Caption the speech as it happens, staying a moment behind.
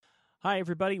Hi,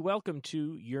 everybody. Welcome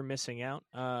to You're Missing Out.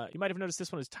 You might have noticed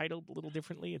this one is titled a little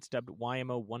differently. It's dubbed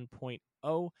YMO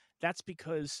 1.0. That's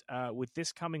because with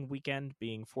this coming weekend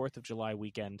being 4th of July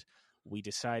weekend, we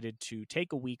decided to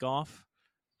take a week off.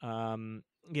 Some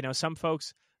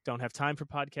folks don't have time for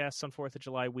podcasts on 4th of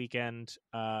July weekend,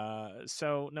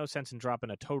 so no sense in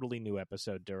dropping a totally new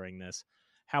episode during this.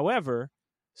 However,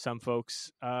 some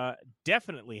folks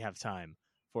definitely have time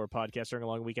for a podcast during a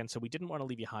long weekend, so we didn't want to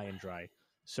leave you high and dry.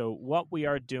 So what we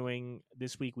are doing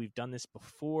this week, we've done this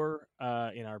before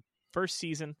in our first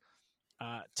season.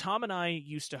 Tom and I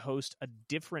used to host a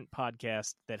different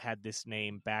podcast that had this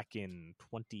name back in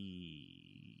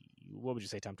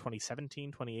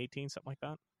 2017, 2018, something like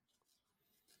that?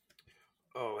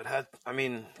 Oh, it had,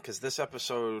 because this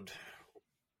episode,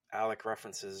 Alec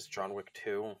references John Wick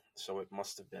 2, so it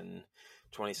must have been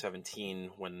 2017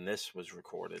 when this was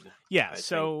recorded. Yeah, I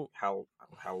think how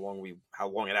long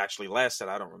it actually lasted,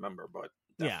 I don't remember, but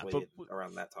definitely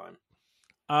around that time.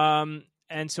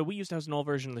 And so we used to host an old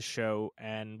version of the show,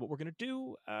 and what we're going to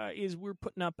do is we're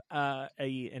putting up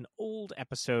an old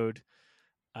episode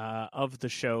of the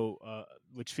show,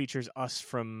 which features us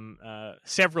from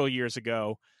several years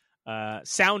ago,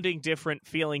 sounding different,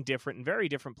 feeling different, in very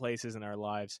different places in our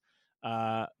lives.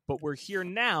 But we're here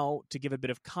now to give a bit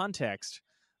of context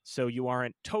so you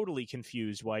aren't totally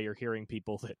confused why you're hearing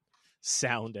people that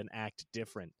sound and act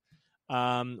different.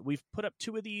 We've put up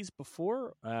 2 of these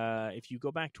before. If you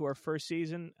go back to our first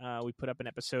season, we put up an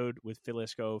episode with Phil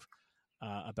Iskov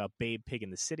about Babe Pig in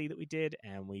the City that we did,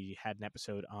 and we had an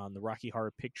episode on the Rocky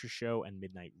Horror Picture Show and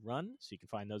Midnight Run, so you can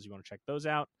find those if you want to check those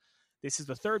out. This is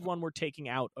the third one we're taking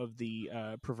out of the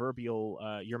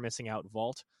proverbial You're Missing Out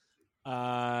vault.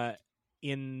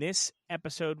 In this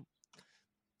episode,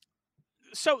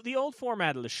 so the old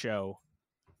format of the show,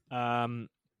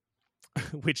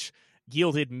 which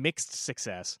yielded mixed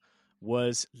success,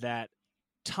 was that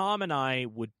Tom and I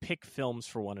would pick films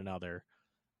for one another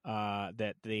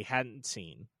that they hadn't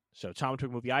seen. So Tom would pick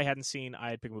a movie I hadn't seen, I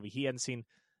had picked a movie he hadn't seen,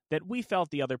 that we felt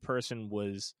the other person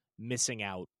was missing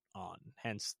out on,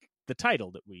 hence the title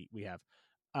that we have.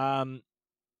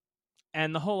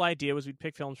 And the whole idea was we'd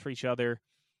pick films for each other,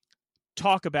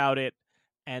 talk about it,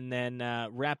 and then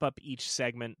wrap up each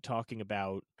segment talking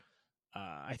about,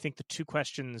 I think the 2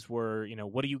 questions were,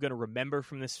 what are you going to remember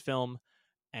from this film?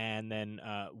 And then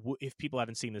if people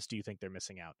haven't seen this, do you think they're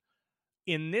missing out?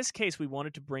 In this case, we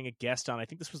wanted to bring a guest on. I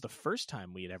think this was the first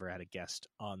time we had ever had a guest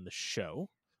on the show,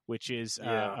 which is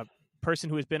a person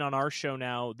who has been on our show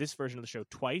now, this version of the show,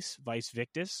 twice,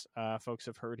 VyceVictus. Folks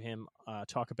have heard him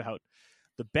talk about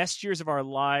the best years of our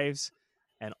lives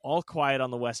and All Quiet on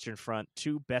the Western Front,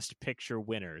 2 Best Picture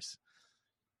winners.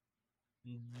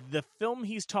 The film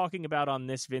he's talking about on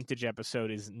this vintage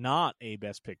episode is not a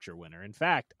Best Picture winner. In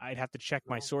fact, I'd have to check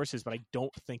my sources, but I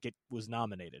don't think it was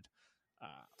nominated.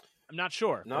 I'm not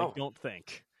sure. No. I don't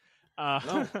think.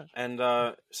 No. And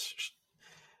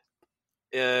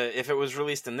if it was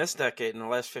released in this decade, in the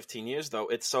last 15 years, though,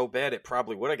 it's so bad it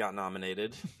probably would have got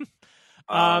nominated.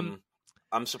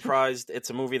 I'm surprised it's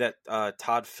a movie that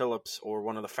Todd Phillips or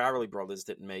one of the Farrelly brothers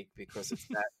didn't make, because it's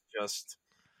that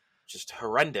just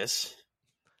horrendous.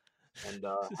 And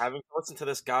having to listen to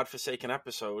this godforsaken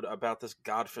episode about this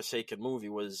godforsaken movie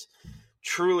was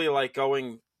truly like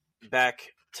going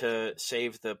back to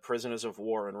save the prisoners of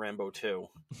war in Rambo 2.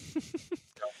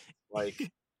 Like,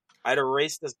 I'd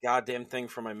erased this goddamn thing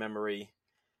from my memory,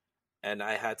 and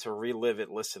I had to relive it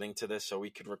listening to this so we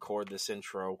could record this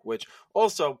intro, which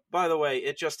also, by the way,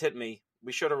 it just hit me.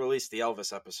 We should have released the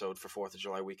Elvis episode for 4th of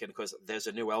July weekend, because there's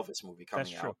a new Elvis movie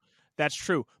coming out. That's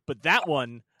true. But that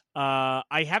one,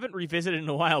 I haven't revisited in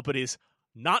a while, but is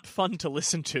not fun to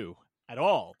listen to at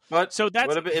all. But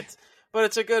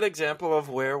it's a good example of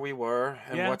where we were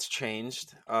and what's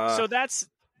changed. So that's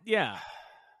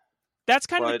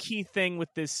kind of the key thing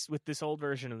with this old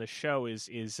version of the show is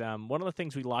one of the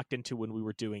things we locked into when we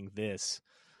were doing this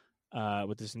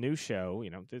with this new show,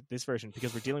 this version,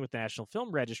 because we're dealing with the National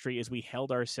Film Registry, is we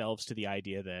held ourselves to the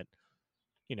idea that,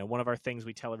 one of our things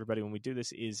we tell everybody when we do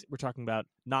this is we're talking about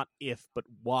not if, but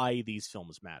why these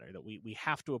films matter, that we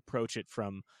have to approach it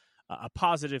from a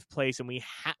positive place, and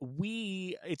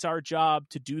it's our job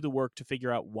to do the work to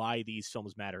figure out why these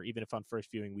films matter, even if on first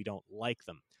viewing we don't like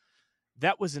them.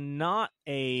 That was not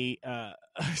a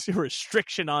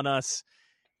restriction on us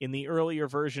in the earlier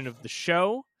version of the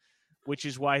show, which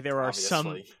is why there are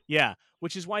some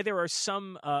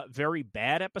very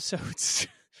bad episodes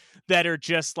that are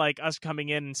just like us coming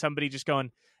in and somebody just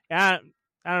going, I don't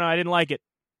know, I didn't like it.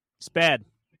 It's bad.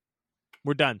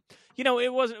 We're done.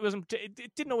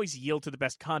 It didn't always yield to the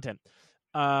best content.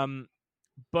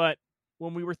 But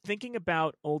when we were thinking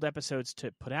about old episodes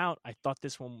to put out, I thought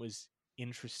this one was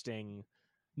interesting,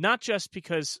 not just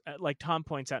because, like Tom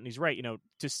points out, and he's right,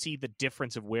 to see the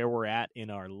difference of where we're at in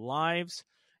our lives.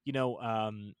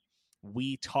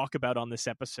 We talk about on this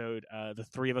episode the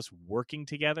three of us working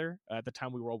together. At the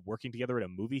time, we were all working together at a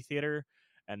movie theater,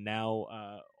 and now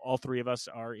all three of us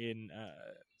are in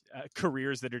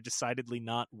careers that are decidedly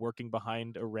not working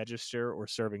behind a register or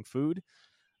serving food.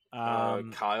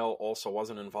 Kyle also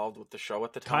wasn't involved with the show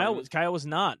at the time. Kyle was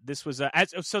not. This was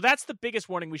so that's the biggest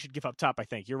warning we should give up top. I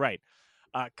think you're right.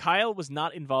 Kyle was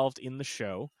not involved in the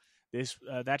show.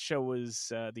 That show was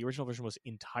the original version was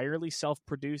entirely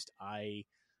self-produced. I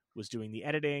was doing the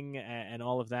editing and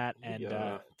all of that,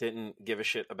 and didn't give a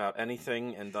shit about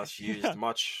anything, and thus used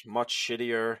much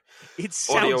shittier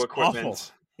audio equipment.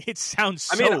 Awful. It sounds.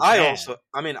 So bad.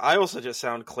 I also just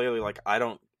sound clearly like I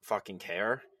don't fucking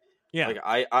care. Yeah,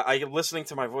 like I listening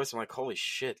to my voice, I'm like, holy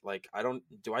shit! Like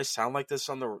do I sound like this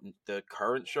on the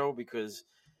current show? Because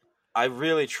I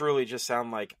really truly just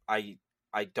sound like I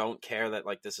don't care that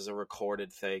like this is a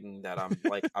recorded thing that I'm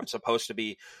like I'm supposed to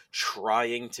be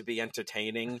trying to be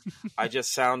entertaining. I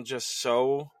just sound just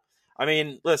so. I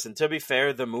mean, listen. To be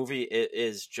fair, the movie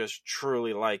is just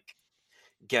truly like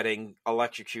getting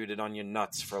electrocuted on your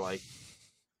nuts for like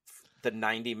the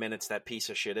 90 minutes that piece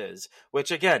of shit is.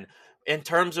 Which again, in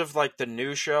terms of like the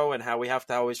new show and how we have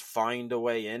to always find a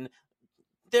way in,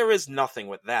 there is nothing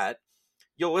with that.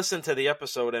 You'll listen to the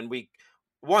episode and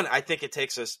I think it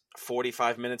takes us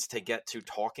 45 minutes to get to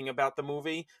talking about the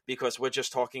movie because we're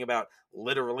just talking about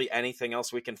literally anything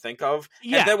else we can think of.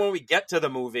 Yeah. And then when we get to the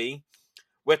movie,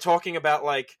 we're talking about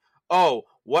like, oh,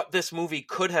 what this movie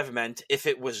could have meant if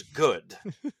it was good.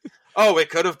 Oh, it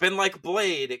could have been like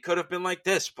Blade. It could have been like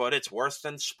this, but it's worse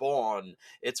than Spawn.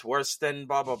 It's worse than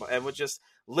blah, blah, blah. And with just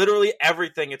literally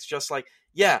everything, it's just like,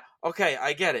 yeah, okay,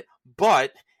 I get it.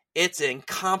 But it's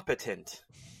incompetent.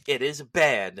 It is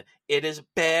bad. It is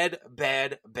bad,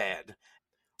 bad, bad.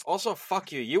 Also,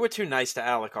 fuck you. You were too nice to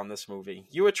Alec on this movie.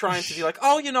 You were trying to be like,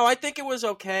 oh, I think it was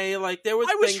okay. Like there was.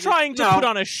 I was trying to put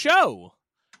on a show.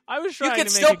 You could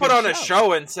still put on a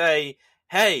show and say,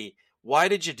 hey, why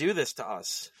did you do this to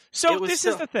us? So this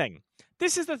is the thing.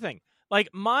 Like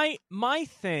my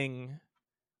thing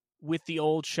with the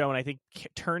old show, and I think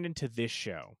turned into this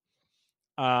show.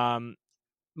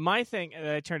 My thing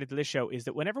that I turned into this show is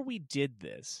that whenever we did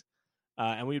this,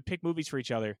 and we would pick movies for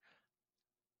each other,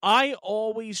 I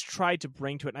always tried to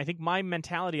bring to it, and I think my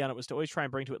mentality on it was to always try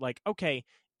and bring to it, like, okay,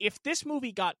 if this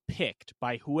movie got picked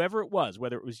by whoever it was,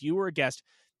 whether it was you or a guest,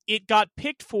 it got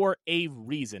picked for a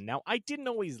reason. Now, I didn't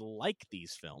always like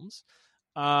these films.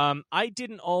 I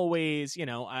didn't always,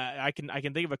 I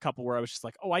can think of a couple where I was just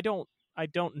like, oh, I don't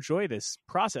enjoy this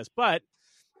process, but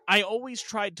I always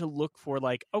tried to look for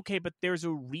like, okay, but there's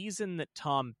a reason that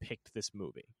Tom picked this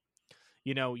movie.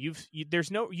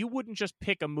 You wouldn't just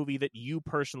pick a movie that you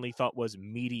personally thought was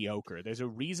mediocre. There's a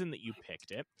reason that you picked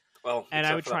it. Well, and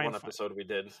I would try one episode we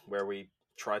did where we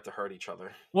tried to hurt each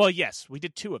other. Well, yes, we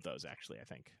did 2 of those actually. I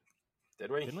think.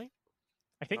 Did we? Didn't we?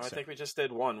 I think so. I think we just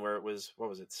did one where it was what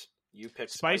was it? You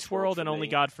picked Spice World and Only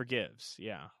God Forgives.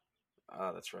 Yeah.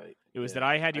 That's right. It was that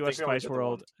I had you at Spice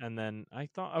World, and then I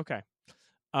thought, okay.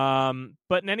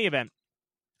 But in any event,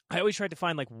 I always tried to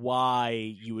find like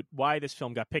why this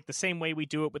film got picked. The same way we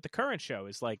do it with the current show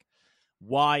is like,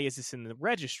 why is this in the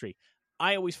registry?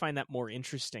 I always find that more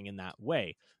interesting in that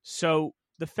way. So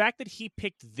the fact that he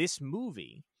picked this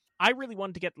movie, I really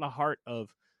wanted to get in the heart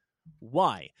of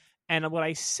why. And what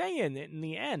I say in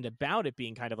the end about it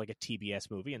being kind of like a TBS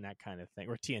movie and that kind of thing,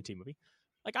 or a TNT movie,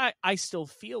 like I still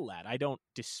feel that. I don't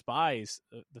despise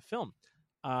the film.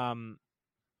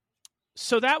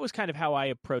 So that was kind of how I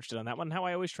approached it on that one, how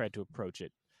I always tried to approach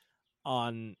it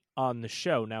on the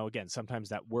show. Now, again, sometimes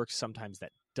that works, sometimes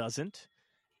that doesn't.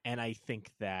 And I think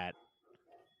that,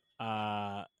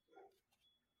 that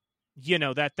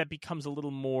becomes a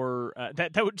little more,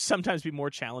 that would sometimes be more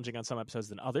challenging on some episodes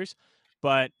than others.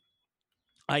 But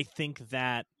I think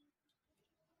that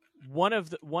one of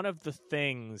the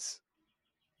things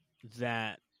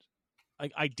that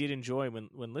I did enjoy when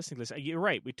listening to this. You're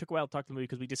right. We took a while to talk to the movie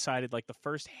because we decided like the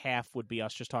first half would be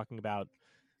us just talking about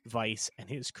Vice and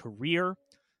his career.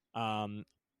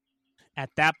 At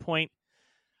that point,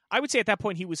 I would say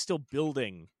he was still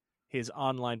building his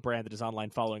online brand and his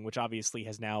online following, which obviously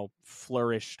has now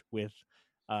flourished with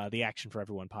the Action for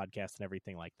Everyone podcast and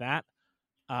everything like that.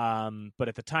 But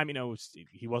at the time,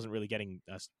 he wasn't really getting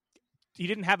us. He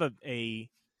didn't have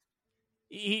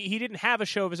he didn't have a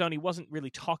show of his own. He wasn't really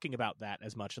talking about that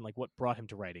as much and like what brought him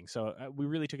to writing. So we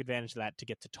really took advantage of that to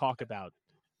get to talk about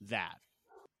that.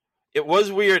 it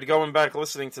was weird going back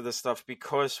listening to this stuff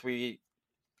because we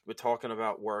were talking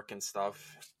about work and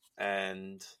stuff,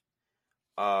 and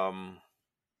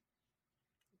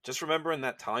just remembering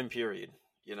that time period,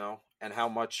 and how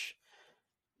much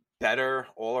better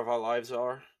all of our lives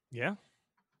are. Yeah.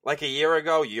 Like a year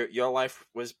ago, your life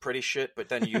was pretty shit, but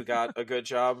then you got a good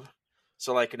job.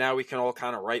 So like now we can all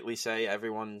kind of rightly say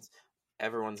everyone's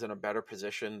in a better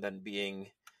position than being,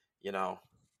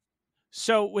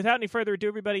 So without any further ado,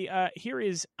 everybody, here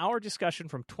is our discussion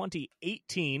from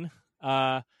 2018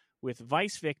 with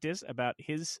VyceVictus about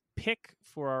his pick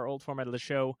for our old format of the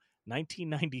show,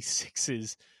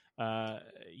 1996's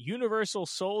Universal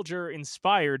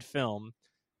Soldier-inspired film,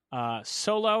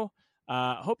 Solo.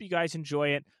 Hope you guys enjoy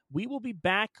it. We will be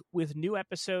back with new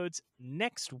episodes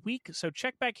next week, so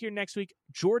check back here next week.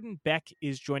 Jordan Beck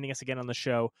is joining us again on the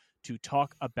show to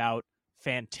talk about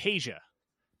Fantasia.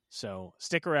 So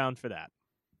stick around for that.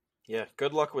 Yeah,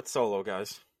 good luck with Solo,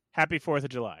 guys. Happy 4th of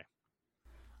July.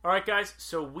 All right, guys,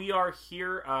 so we are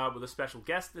here with a special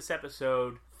guest this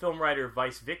episode, film writer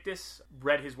VyceVictus.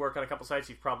 Read his work on a couple sites.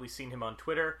 You've probably seen him on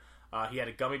Twitter. He had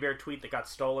a gummy bear tweet that got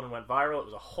stolen and went viral. It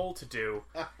was a whole to-do.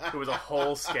 It was a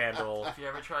whole scandal. If you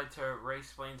ever tried to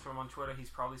explain to him on Twitter, he's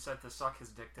probably said to suck his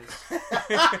dictus.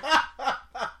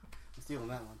 I'm stealing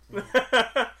that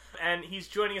one. And he's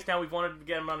joining us now. We've wanted to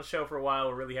get him on the show for a while.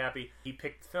 We're really happy. He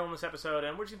picked the film this episode,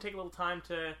 and we're just going to take a little time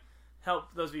to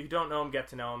help those of you who don't know him get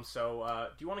to know him. So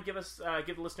do you want to give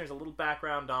the listeners a little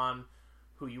background on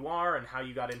who you are and how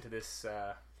you got into this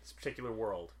particular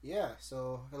world? Yeah,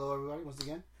 so hello everybody once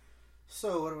again.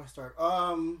 So where do I start?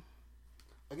 I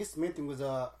guess the main thing was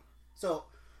so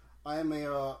I am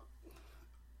a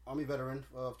Army veteran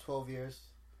of 12 years.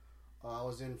 I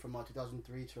was in from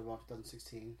 2003 to about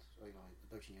 2016, so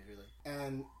 13 years really.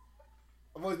 And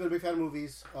I've always been a big fan of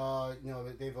movies.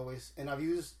 They've always, and I've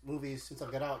used movies since I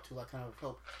got out to kind of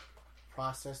help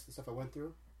process the stuff I went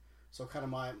through. So kind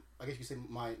of I guess you could say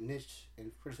my niche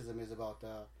in criticism is about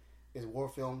is war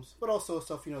films, but also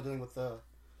stuff dealing with the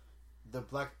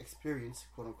black experience,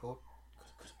 quote unquote,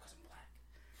 because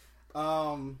I'm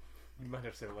black. You might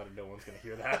have to say a lot of no one's going to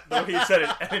hear that. The way you said it,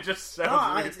 and it just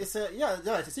sounds weird. It's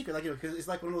a secret, because it's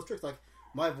like one of those tricks. Like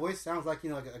my voice sounds like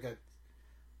like a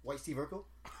white Steve Urkel.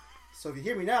 So if you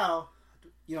hear me now,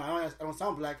 I don't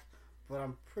sound black, but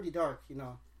I'm pretty dark.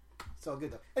 It's all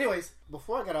good though. Anyways,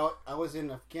 before I got out, I was in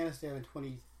Afghanistan in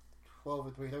 2012 or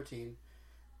 2013,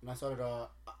 and I started. I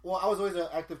was always an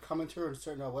active commenter on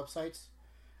certain websites,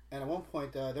 and at one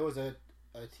point there was a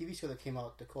TV show that came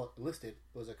out that called Enlisted.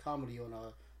 It was a comedy on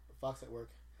Fox Network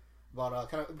about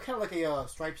kind of like a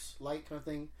Stripes Light kind of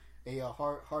thing. A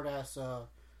hard ass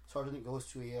sergeant goes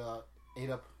to a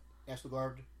ate-up National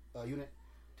Guard unit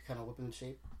to kind of whip him in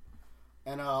shape.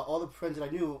 And all the friends that I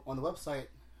knew on the website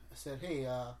said, "Hey,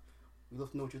 we'd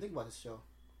love to know what you think about this show."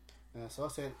 So I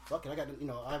said, "Fuck it, I've got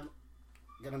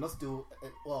enough to do."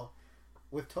 Well,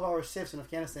 with 12-hour shifts in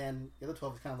Afghanistan, the other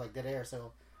 12 is kind of like dead air.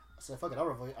 So I said, "Fuck it, I'll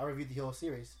review the whole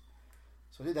series."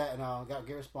 So I did that, and got a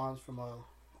great response from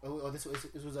this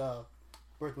was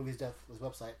Birth Movies Death was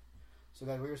website. So I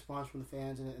got a great response from the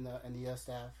fans and the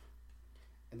staff,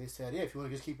 and they said, "Yeah, if you want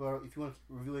to just keep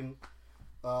reviewing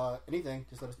anything,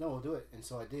 just let us know. We'll do it." And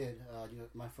so I did.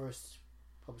 My first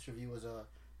published review was the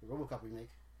RoboCop remake,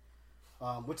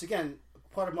 which again,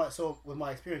 part of with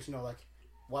my experience, like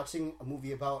watching a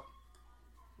movie about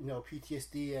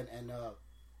PTSD and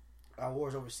our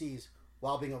wars overseas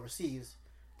while being overseas,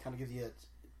 kind of gives you a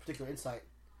particular insight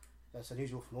that's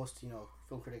unusual for most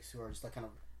film critics who are just like kind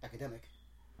of academic.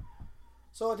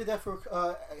 So I did that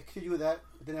I continued with that.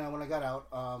 But then when I got out,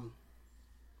 I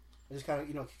just kind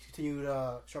of continued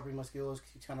sharpening my skills,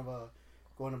 kind of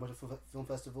going to a bunch of film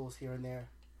festivals here and there.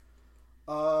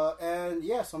 And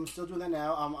yes, I'm still doing that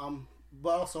now. I'm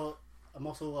also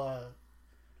a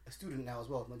student now as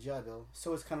well with my GI Bill.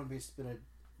 So it's kind of been a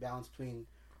balance between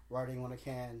writing when I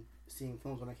can, seeing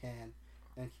films when I can,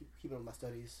 and keeping up my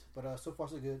studies. But so far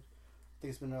so good. I think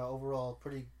it's been overall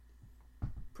pretty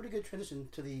good transition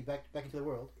to the back into the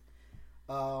world.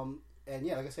 And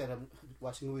yeah, like I said, I'm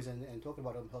watching movies and talking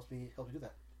about them helps me do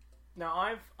that.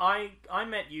 Now I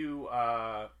met you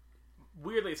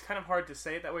weirdly. It's kind of hard to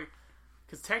say it that way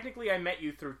because technically I met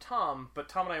you through Tom, but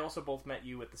Tom and I also both met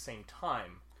you at the same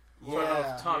time. So I don't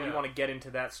know if Tom, you want to get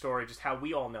into that story, just how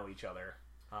we all know each other.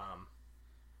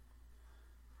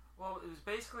 Well, it was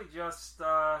basically just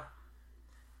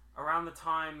around the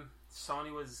time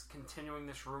Sony was continuing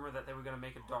this rumor that they were going to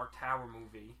make a Dark Tower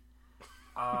movie.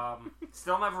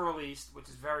 Still never released, which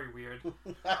is very weird.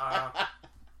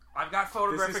 I've got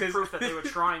photographic proof that they were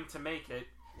trying to make it.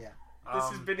 Yeah. This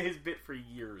has been his bit for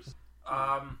years.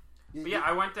 But yeah,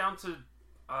 I went down to.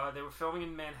 They were filming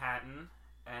in Manhattan,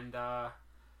 and I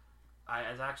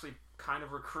was actually kind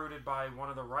of recruited by one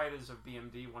of the writers of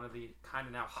BMD, one of the kind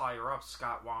of now higher up,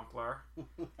 Scott Wampler,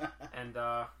 and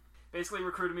basically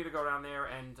recruited me to go down there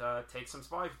and take some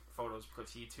spy photos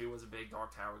because he too was a big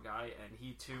Dark Tower guy, and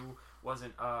he too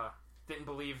didn't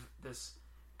believe this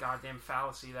goddamn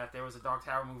fallacy that there was a Dark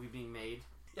Tower movie being made.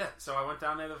 Yeah, so I went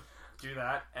down there to do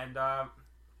that, and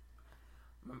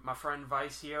my friend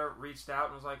Vice here reached out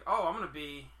and was like, "Oh, I'm going to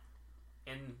be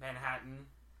in Manhattan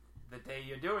the day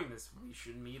you're doing this. We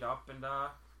should meet up and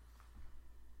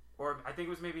or I think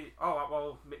it was maybe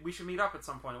we should meet up at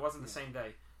some point." It wasn't the same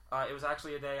day. It was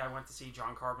actually a day I went to see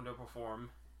John Carpenter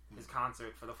perform his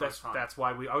concert for the first time. That's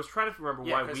why I was trying to remember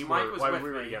why we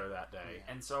were together that day.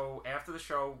 And so after the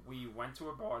show, we went to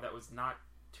a bar that was not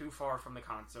too far from the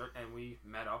concert, and we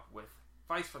met up with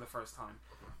Vice for the first time,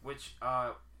 which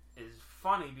is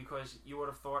funny because you would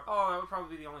have thought, that would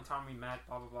probably be the only time we met,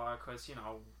 blah blah blah, because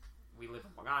we live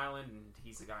in Long Island and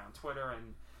he's the guy on Twitter,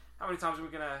 and how many times are we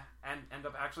gonna end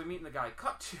up actually meeting the guy?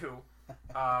 Cut to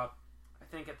I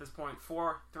think at this point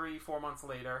 4 months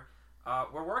later,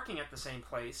 we're working at the same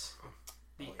place,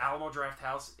 the Alamo Draft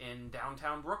House in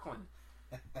downtown Brooklyn,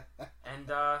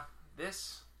 and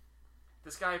this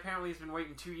guy apparently has been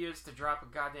waiting 2 years to drop a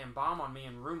goddamn bomb on me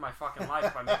and ruin my fucking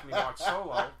life by making me watch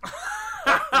Solo.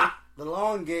 The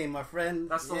long game, my friend.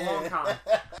 That's the long con.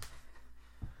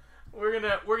 We're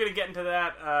gonna get into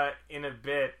that in a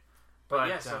bit, but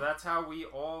yeah, so that's how we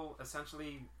all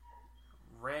essentially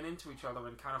ran into each other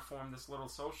and kind of formed this little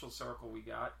social circle we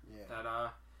got. Yeah.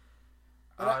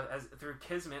 That as through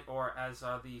Kismet, or as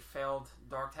the failed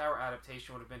Dark Tower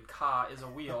adaptation would have been, Ka is a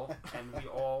wheel, and we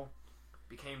all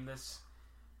became this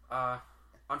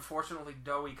unfortunately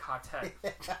doughy quartet.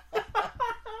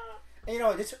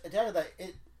 And just that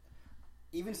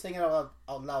even saying it out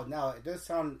loud now, it does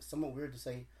sound somewhat weird to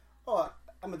say, "Oh,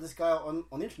 I met this guy on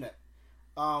the internet."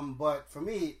 But for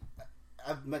me,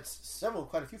 I've met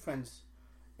quite a few friends,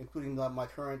 including my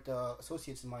current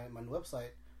associates in my new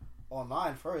website,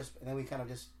 online first, and then we've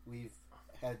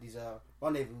had these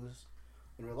rendezvous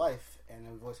in real life, and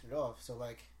then we've always hit it off. So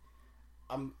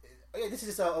this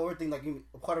is just a weird thing.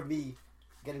 A part of me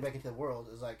getting back into the world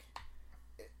is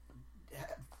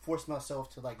force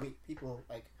myself to meet people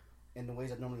in the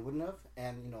ways I normally wouldn't have,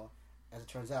 and as it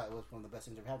turns out, it was one of the best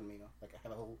things that ever happened to me. I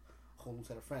have a whole new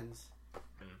set of friends.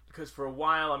 Because for a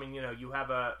while, you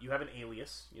have an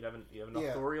alias, you have an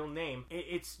authorial name.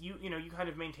 It's you kind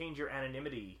of maintained your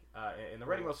anonymity in the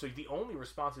writing world. So the only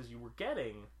responses you were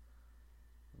getting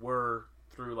were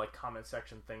through comment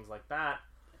section, things like that.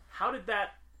 How did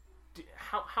that?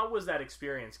 How was that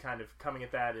experience? Kind of coming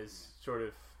at that as sort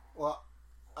of. Well,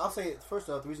 I'll say first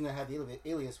off, the reason I had the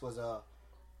alias was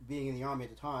being in the Army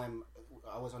at the time.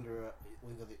 I was under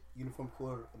the Uniform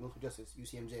Code of Military Justice,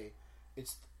 UCMJ.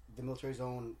 It's the military's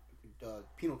own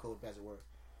penal code, as it were.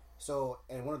 So,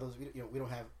 and one of those, we don't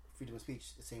have freedom of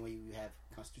speech the same way we have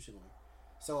constitutionally.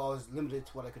 So I was limited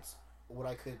to what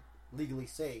I could legally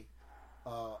say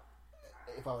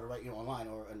if I were to write online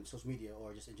or on social media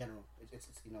or just in general. It's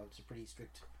a pretty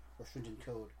strict or stringent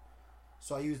code.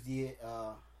 So I used the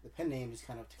pen name just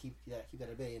kind of to keep that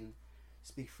at bay and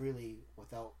speak freely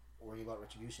without worrying about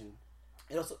retribution.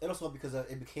 And also because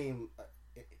it became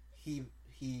he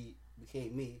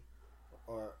became me,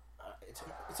 or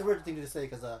it's a weird thing to say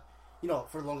because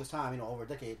for the longest time, over a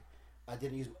decade, I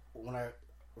didn't use, when I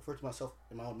referred to myself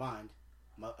in my own mind,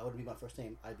 I wouldn't be my first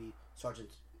name. I'd be Sergeant,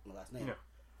 my last name.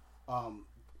 Yeah.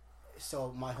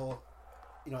 So my whole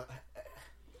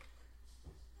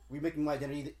remaking my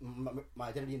identity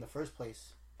in the first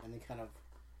place, and then kind of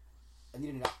I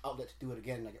needed an outlet to do it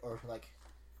again, or to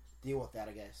deal with that,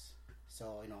 I guess.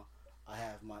 So I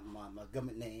have my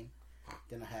government name,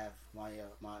 then I have my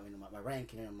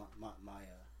rank, and then my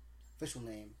official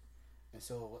name, and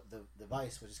so the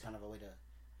Vice was just kind of a way to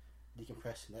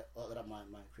decompress and let out my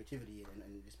creativity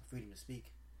and just my freedom to speak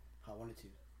how I wanted to.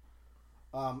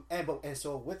 And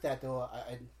so with that though,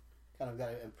 I kind of got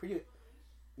a pretty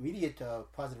immediate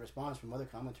positive response from other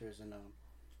commenters and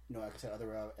like I said,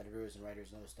 other editors and writers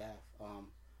and other staff.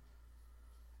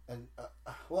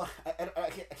 I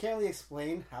can't really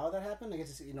explain how that happened. I guess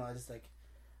it's, I just I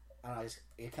don't know.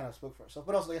 It kind of spoke for itself.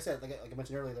 But also, like I said, like I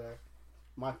mentioned earlier,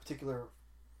 my particular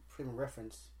frame of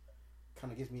reference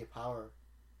kind of gives me a power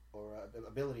or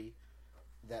ability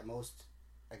that most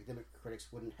academic critics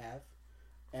wouldn't have.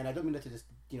 And I don't mean that to just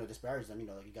disparage them.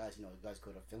 You guys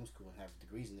go to film school and have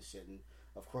degrees in this shit, and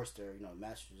of course they're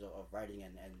masters of writing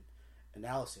and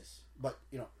analysis. But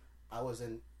I was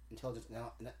an intelligence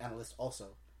analyst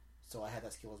also, so I had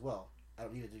that skill as well. I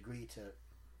don't need a degree to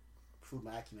prove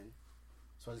my acumen.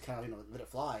 So I just kind of let it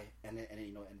fly, and it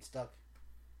stuck.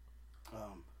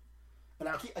 And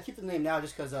I keep the name now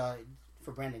just because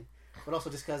for branding, but also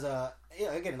just because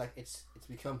again, like it's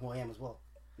become who I am as well.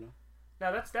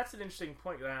 Now that's an interesting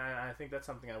point. I think that's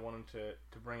something I wanted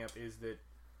to bring up is that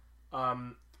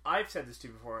I've said this to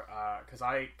you before because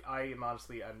I am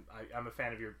honestly I'm a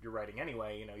fan of your writing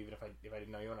anyway. Even if I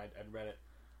didn't know you and I'd read it,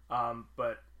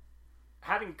 but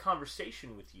having a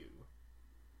conversation with you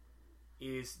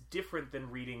is different than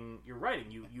reading your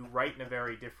writing. You write in a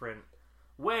very different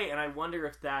way, and I wonder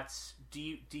if that's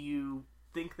do you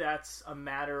think that's a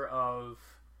matter of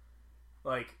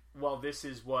like, well, this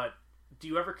is what. Do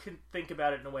you ever think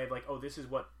about it in a way of like, oh, this is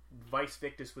what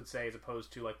VyceVictus would say, as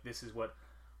opposed to like, this is what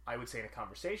I would say in a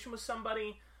conversation with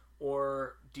somebody?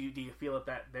 Or do you feel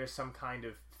that there's some kind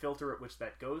of filter at which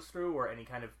that goes through, or any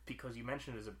kind of, because you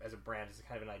mentioned it as a brand, as a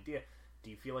kind of an idea,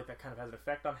 do you feel like that kind of has an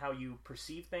effect on how you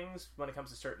perceive things when it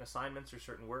comes to certain assignments or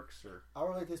certain works? Or I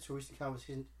relate this to a recent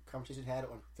conversation had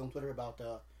on Film Twitter about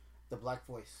the black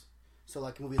voice. So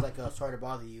like movies like Sorry to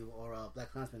Bother You or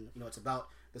Black Klansman, it's about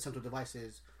the central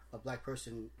devices. A black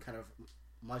person kind of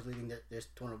modulating their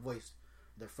tone of voice,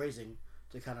 their phrasing,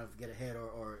 to kind of get ahead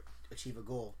or achieve a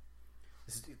goal.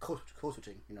 This is code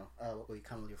switching, what we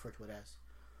commonly refer to it as.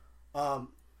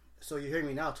 So you're hearing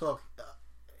me now talk.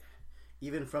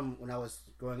 Even from when I was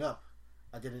growing up,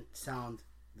 I didn't sound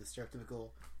the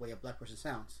stereotypical way a black person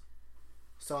sounds.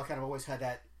 So I kind of always had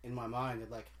that in my mind that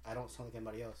like I don't sound like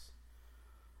anybody else.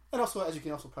 And also, as you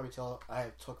can also probably tell,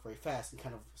 I talk very fast and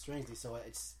kind of strangely. So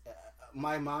it's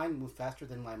my mind moves faster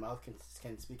than my mouth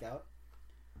can speak out.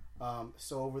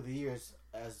 So over the years,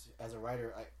 as a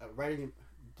writer, writing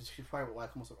is probably why I'm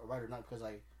almost a writer, not because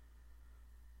I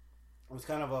was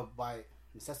kind of by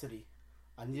necessity.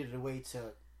 I needed a way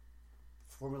to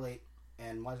formulate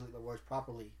and modulate my words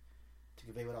properly to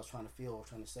convey what I was trying to feel or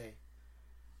trying to say.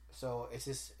 So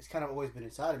it's kind of always been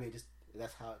inside of me. Just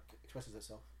that's how it expresses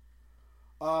itself.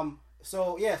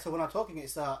 So when I'm talking,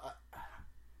 it's I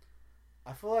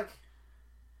feel like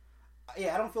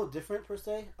I don't feel different per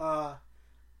se. I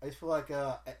just feel like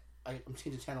I'm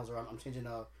changing channels or I'm changing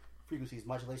frequencies,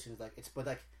 modulations.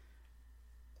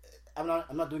 I'm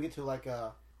not doing it to like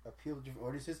appeal to different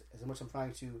audiences as much as I'm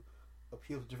trying to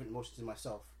appeal to different emotions in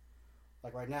myself.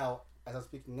 Like right now, as I'm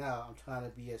speaking now,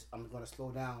 I'm going to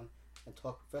slow down and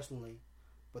talk professionally.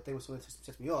 But then when someone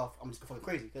sets me off, I'm just going fucking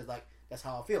crazy because like that's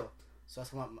how I feel. So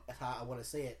that's how I want to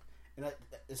say it, and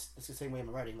it's the same way in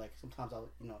my writing. Like sometimes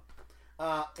in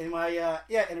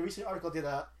a recent article I did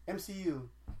MCU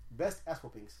best ass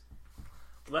whoopings.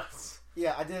 I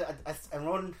did. I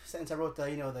wrote a sentence. I wrote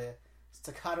the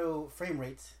staccato frame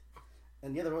rate,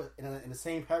 and the other in the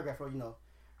same paragraph wrote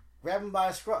grab him by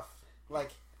a scruff,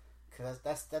 like because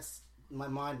that's my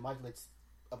mind modulates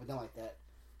up and down like that.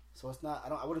 So it's not.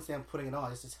 I wouldn't say I'm putting it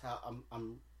on. It's just how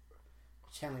I'm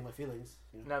channeling my feelings.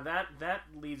 Now that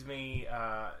leads me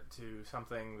to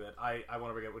something that I want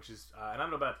to bring up, which is and I don't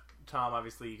know about Tom.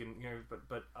 Obviously, you can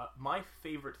but my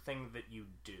favorite thing that you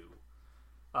do,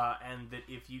 and that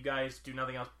if you guys do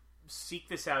nothing else, seek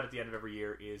this out at the end of every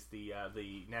year, is the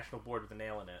National Board with a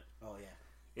Nail in It. Oh yeah,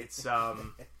 it's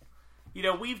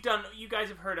we've done. You guys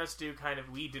have heard us do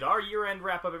we did our year-end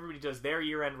wrap up. Everybody does their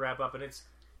year-end wrap up, and it's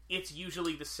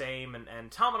usually the same.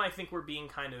 And Tom and I think we're being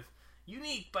kind of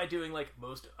unique by doing like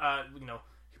most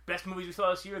best movies we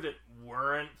saw this year that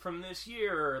weren't from this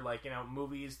year, or like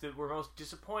movies that were most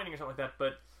disappointing or something like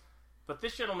that. But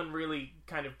this gentleman really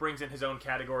kind of brings in his own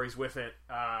categories with it,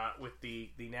 with the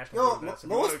national.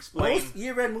 Most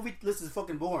year-end movie list is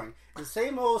fucking boring. The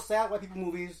same old sad white people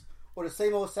movies, or the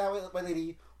same old sad white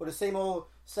lady, or the same old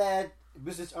sad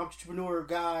business entrepreneur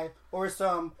guy, or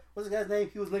some what's the guy's name?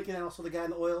 He was Lincoln and also the guy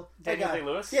in the oil. Daniel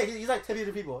Day-Lewis. Yeah, he's like 10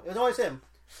 million people. It was always him.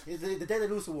 He's the Daniel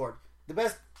Day-Lewis Award. The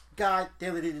best guy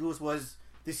Daniel Day-Lewis was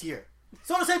this year.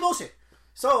 It's all the same bullshit.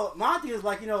 So my thing is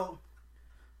like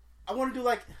I want to do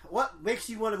like what makes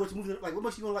you want to go to movie, like what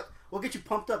makes you want to like what gets you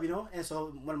pumped up, And so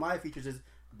one of my features is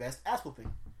best ass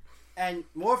whooping, and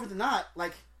more often than not,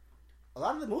 like a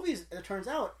lot of the movies, it turns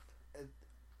out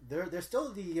they're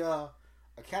still the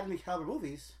Academy caliber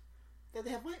movies that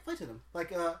they have fights in them.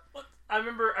 Like I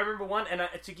remember one, and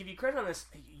to give you credit on this,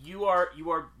 you are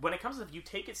when it comes to you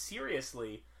take it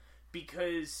seriously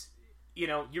because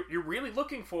you're really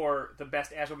looking for the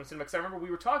best ass whooping cinema. Because I remember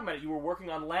we were talking about it. You were working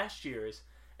on last year's.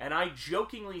 And I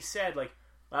jokingly said, like,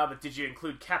 but did you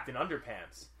include Captain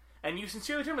Underpants? And you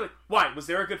sincerely told me, like, why? Was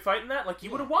there a good fight in that? Like,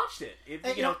 you would have watched it.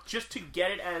 Just to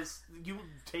get it as, you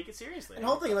take it seriously. And the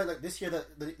whole thing, like this year, the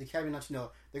Academy,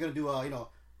 they're going to do,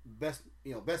 best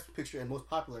picture and most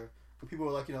popular. when people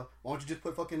were like, why don't you just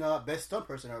put fucking best stunt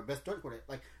person or best stunt coordinator?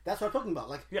 Like, that's what I'm talking about.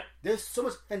 Like, there's so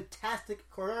much fantastic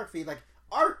choreography, like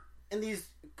art in these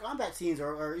combat scenes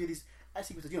or these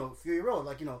action sequences. Fury Road,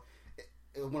 like, it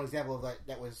was one example of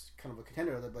that was kind of a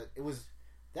contender of it, but that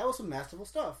was some masterful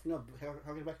stuff.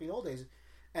 Harking back to the old days,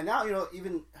 and now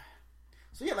even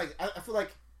so. Yeah, like I feel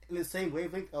like in the same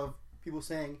wavelength of people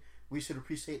saying we should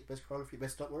appreciate best choreography,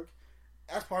 best stunt work.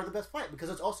 That's part of the best fight because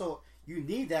it's also you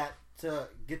need that to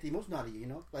get the emotion out of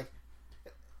you. Like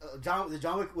John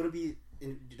Wick wouldn't be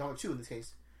in John Wick 2 in this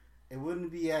case. It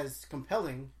wouldn't be as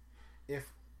compelling if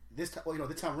this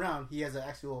time around he has an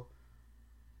actual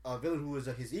villain who is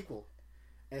his equal,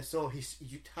 and so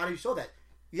how do you show that?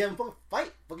 You have them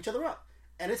fuck each other up,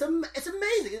 and it's amazing.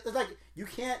 It's like you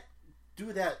can't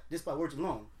do that just by words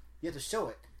alone. You have to show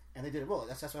it, and they did it well.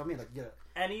 That's what I mean. Like,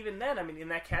 and even then, I mean, in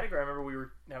that category, I remember we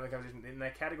were having a conversation in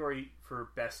that category for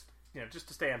best. Just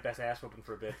to stay on best ass whooping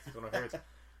for a bit. One of my favorites.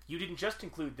 You didn't just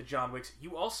include the John Wicks.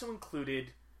 You also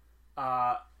included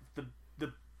the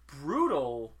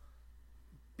brutal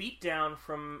beatdown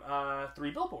from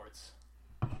 3 Billboards.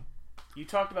 You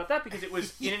talked about that because it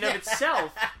was in and of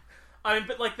itself. I mean,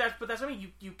 but that's what I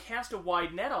mean. You cast a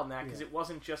wide net on that because it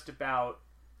wasn't just about.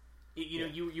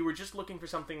 You were just looking for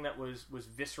something that was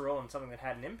visceral and something that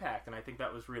had an impact, and I think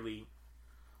that was really,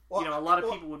 a lot of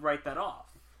people would write that off.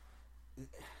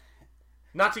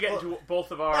 Not to get into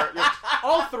both of our,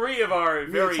 all three of our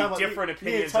very different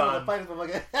opinions on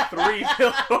 3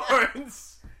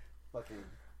 Billboards. Fucking.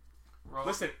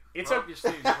 Listen, it's up your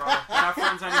sleeves, bro. We're not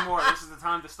friends anymore. This is the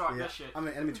time to start this shit. I'm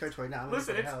in enemy territory now.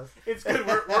 Listen, it's good.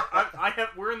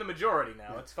 We're in the majority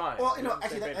now. It's fine. Well,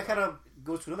 actually, that kind of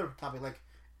goes to another topic. Like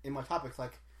in my topics,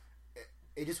 like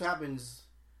it just so happens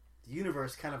the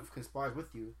universe kind of conspires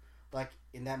with you. Like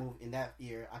in that movie, in that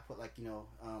year, I put like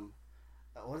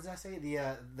what does that say?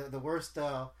 The worst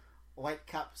white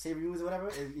cop savior movies or whatever.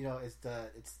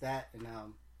 It's that and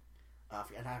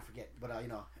I forget, but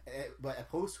but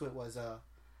opposed to it was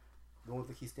going with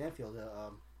the Keith Stanfield.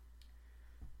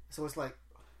 So it's like,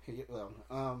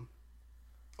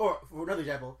 or for another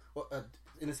example,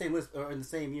 in the same list or in the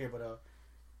same year, but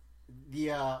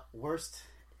the worst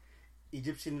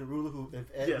Egyptian ruler who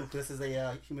possesses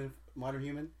a modern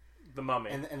human, the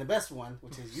Mummy, and the best one,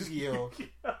 which is Yu-Gi-Oh!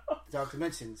 Dark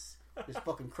Dimensions, is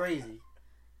fucking crazy.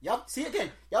 Y'all see again?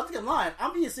 Y'all think I'm lying?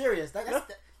 I'm being serious.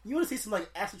 You want to see some like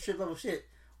acid trip level shit?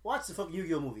 Watch the fucking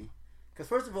Yu-Gi-Oh movie. Because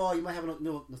first of all, you might have a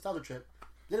nostalgia trip.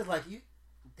 Then it's like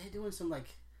they're doing some like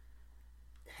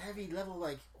heavy level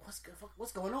like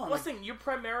what's going on? Well, like, thing you're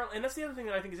primarily, and that's the other thing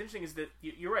that I think is interesting is that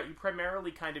you're right. You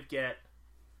primarily kind of get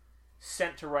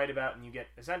sent to write about, and you get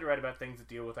sent to write about things that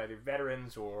deal with either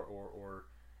veterans or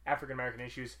African American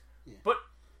issues. Yeah. But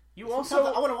you sometimes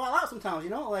also I want to wild out sometimes,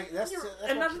 like that's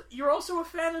you're also a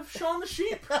fan of Shaun the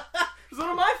Sheep. It's one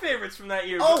of my favorites from that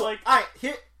year. Oh, but like, all right,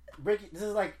 here, this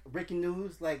is like breaking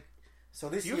news. Like, so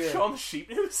this year, you have Shaun the Sheep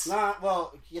news? Nah,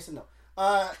 well, yes and no.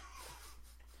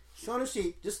 Shaun the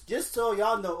Sheep, just so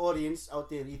y'all know, audience out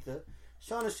there in ether,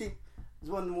 Shaun the Sheep is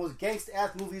one of the most gangster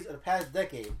ass movies of the past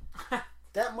decade.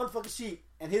 That motherfucking sheep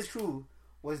and his crew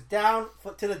was down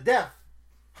to the death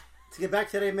to get back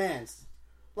to their mans.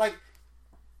 Like,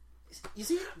 you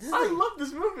see, I love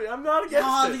this movie. I'm not against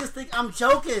it. Niggas think I'm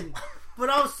joking. But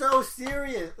I'm so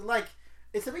serious. Like,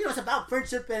 it's about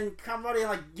friendship and camaraderie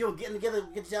and like, getting together,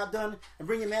 get the job done, and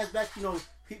bring your man back,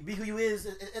 be who you is,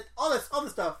 and all this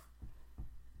stuff.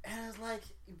 And it's like,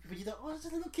 but you thought, it's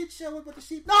just a little kid show about the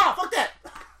sheep. No, fuck that!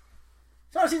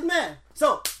 Shaun the Sheep's man.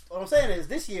 So, what I'm saying is,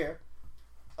 this year,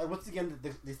 once again,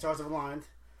 the stars have aligned.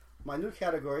 My new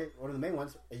category, one of the main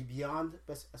ones, beyond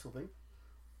best ass whooping,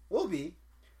 will be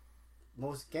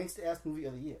most gangster ass movie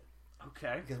of the year.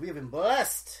 Okay. Because we have been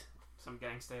blessed. Some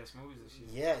gangsta ass movies this year.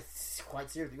 Yes, quite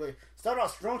seriously. Started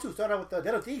out strong too. Started out with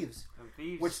Dead of Thieves.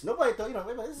 Which nobody thought,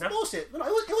 this is bullshit. No, it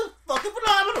was fucking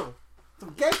phenomenal.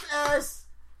 Some gangsta ass.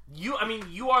 You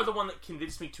are the one that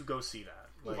convinced me to go see that.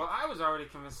 Like, well, I was already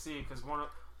convinced to see it because one of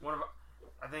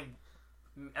I think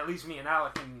at least me and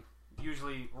Alec can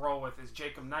usually roll with is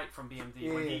Jacob Knight from BMD.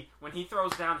 Yeah. When he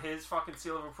throws down his fucking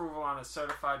seal of approval on a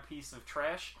certified piece of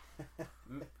trash,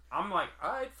 I'm like,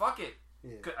 all right, fuck it.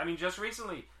 Yeah. I mean, just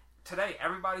recently. Today,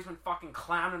 everybody's been fucking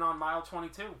clowning on Mile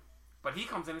 22. But he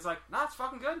comes in, he's like, nah, it's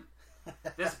fucking good.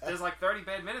 There's like 30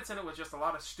 bad minutes in it with just a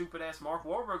lot of stupid-ass Mark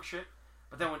Wahlberg shit.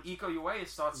 But then when Iko Uwais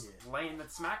starts laying the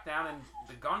smack down and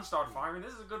the guns start firing,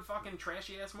 this is a good fucking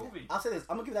trashy-ass movie. I'll say this.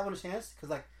 I'm going to give that one a chance.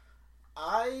 Because,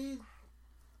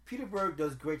 Peter Berg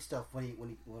does great stuff when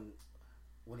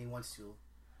he wants to.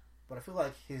 But I feel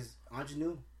like his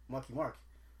ingenue, Marky Mark,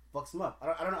 fucks him up.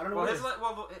 I don't know what it is.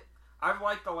 I've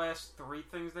liked the last 3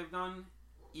 things they've done,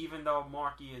 even though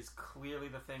Marky is clearly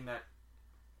the thing that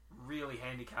really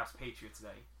handicaps Patriots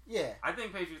Day. Yeah. I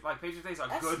think Patriots Day is a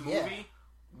good movie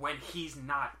when he's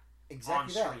not on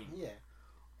screen. Yeah.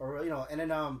 Or, and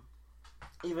then,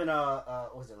 even,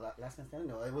 what was it, Last Man Standing?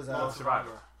 No, it was,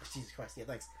 Survivor. Jesus Christ, yeah,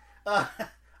 thanks.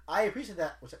 I appreciate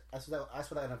that, which I saw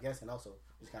that in Afghanistan also,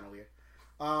 which is kind of weird.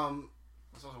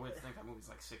 It's also weird to think that movie's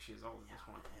like 6 years old at this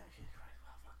point.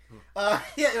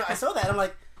 I saw that, and I'm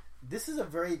like, this is a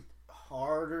very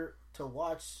harder to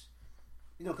watch,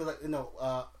 because,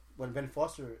 when Ben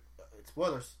Foster,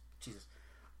 spoilers, Jesus,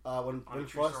 when Ben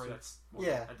Foster, a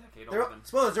decade they're, older than...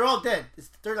 spoilers, they're all dead.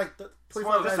 They're like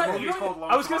 25 guys.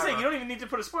 I was going to say, you don't even need to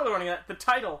put a spoiler warning on that. The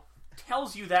title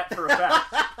tells you that for a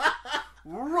fact.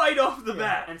 Right off the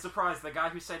bat. And surprise, the guy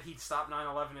who said he'd stop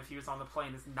 9/11 if he was on the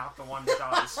plane is not the one that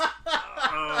dies.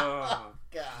 Oh,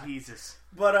 God. Jesus.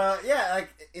 But, like,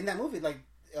 in that movie, like,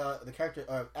 the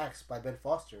character, Axe by Ben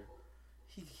Foster,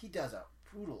 he does a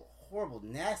brutal, horrible,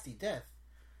 nasty death.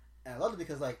 And I love it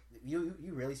because, like, you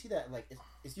rarely see that. Like,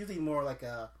 it's usually more like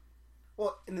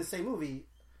in the same movie,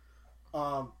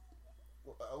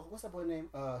 what's that boy name?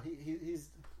 He's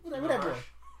whatever.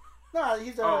 No,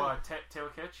 he's Taylor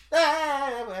Kitsch.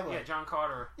 Yeah, John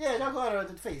Carter. Yeah, John Carter.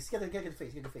 The face. Get the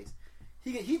face.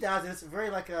 He does. And it's very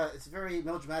it's very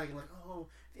melodramatic and like, oh,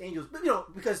 the angels. But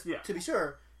because to be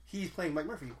sure, he's playing Mike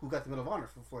Murphy, who got the Medal of Honor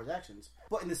for his actions.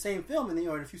 But in the same film, and in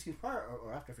a few scenes prior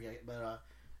or after, I forget. But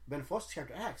Ben Foster's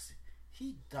character Axe,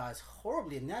 he dies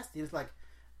horribly and nasty. And it's like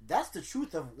that's the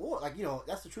truth of war. Like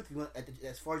that's the truth. If you want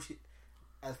as far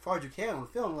as you can on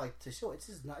film, like to show this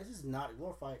is not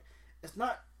glorified. It's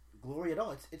not glory at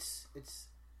all. It's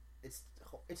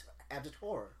abject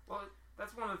horror. Well,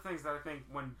 that's one of the things that I think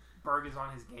when Berg is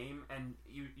on his game, and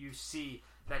you see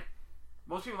that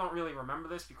most people don't really remember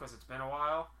this because it's been a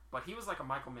while, but he was like a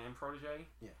Michael Mann protege,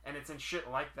 and it's in shit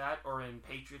like that, or in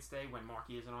Patriots Day when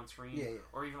Marky isn't on screen,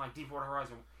 or even like Deepwater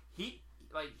Horizon. He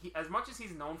as much as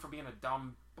he's known for being a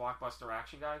dumb blockbuster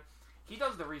action guy, he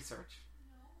does the research.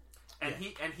 And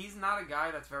he's not a guy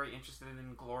that's very interested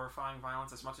in glorifying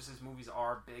violence as much as his movies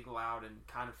are big, loud, and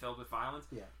kind of filled with violence.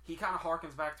 Yeah. He kind of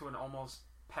harkens back to an almost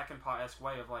Peckinpah-esque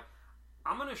way of like,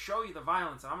 I'm going to show you the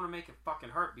violence and I'm going to make it fucking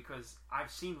hurt because I've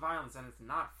seen violence and it's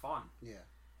not fun. Yeah.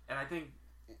 And I think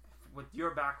with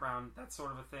your background, that's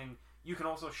sort of a thing. You can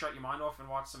also shut your mind off and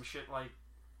watch some shit like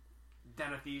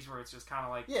Den of Thieves where it's just kind of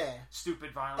like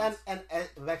stupid violence. And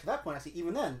back to that point, I see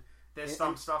even then, there's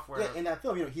some stuff where... Yeah, in that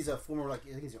film, he's a former, like,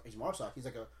 I think he's Marsoc. He's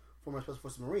like a former Special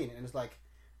Forces Marine. And it's like,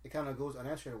 it kind of goes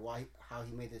unanswered how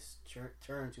he made this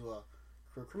turn to a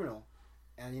career criminal.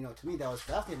 And, to me, that was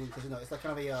fascinating because, it's like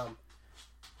kind of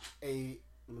a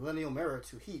millennial mirror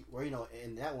to Heat, where,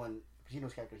 in that one,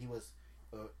 Pacino's character, he was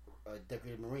a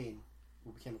decorated Marine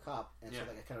who became a cop. And so,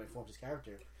 like, it kind of informs his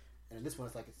character. And in this one,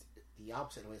 it's like, it's the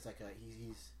opposite. It's like,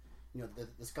 he's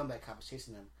the scumbag cop is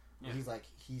chasing him. Yeah.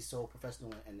 He's so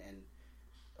professional and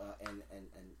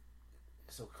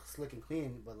so slick and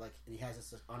clean, but like, and he has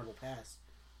this honorable past.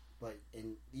 But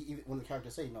even when the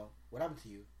characters say, what happened to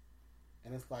you,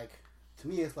 and it's like, to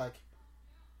me, it's like,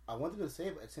 I want them to say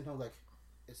it, but at the same time, like,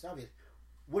 it's obvious.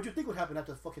 What do you think would happen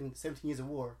after fucking 17 years of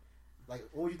war? Like,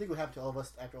 what would you think would happen to all of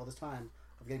us after all this time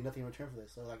of getting nothing in return for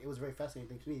this? So like, it was a very fascinating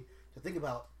thing to me to think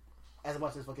about as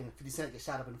much as fucking 50 Cent gets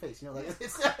shot up in the face.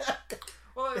 It's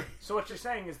Well, so what you're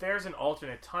saying is there's an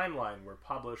alternate timeline where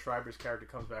Pablo Schreiber's character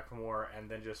comes back from war and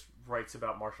then just writes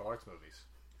about martial arts movies.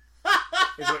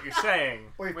 Is what you're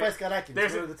saying? Or he plays Scott Atkins.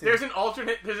 There's an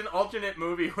alternate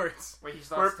movie where he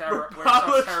starts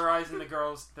terrorizing the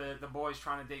girls, the boys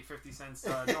trying to date 50 Cent's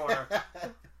daughter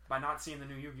by not seeing the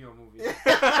new Yu-Gi-Oh movie.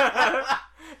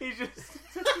 He's just.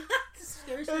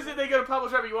 They go to Pablo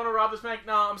Schreiber. You want to rob this bank?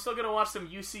 No, I'm still gonna watch some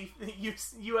UFC,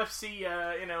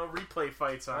 replay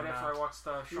fights on. Right after I watched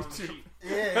Shaun the Sheep.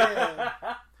 Yeah.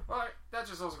 Well, that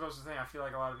just also goes to the thing. I feel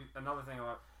like another thing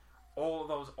about all of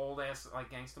those old ass like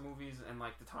gangster movies and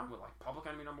like the time with like Public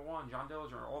Enemy #1, John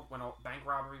Dillinger, when bank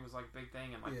robbery was like a big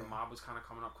thing and like the mob was kind of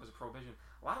coming up because of Prohibition.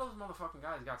 A lot of those motherfucking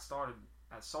guys got started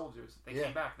as soldiers. They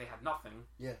came back. They had nothing.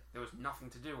 Yeah. There was nothing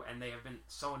to do, and they have been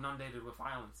so inundated with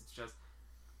violence. It's just.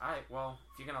 Alright, well,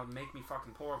 if you're gonna make me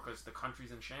fucking poor because the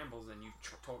country's in shambles and you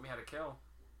taught me how to kill,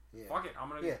 fuck it, I'm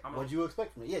gonna. What do you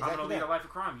expect from me? Yeah, exactly. I'm gonna lead a life of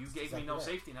crime. You gave me no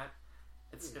safety net.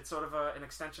 It's sort of an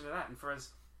extension of that, and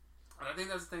I think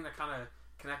that's the thing that kind of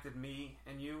connected me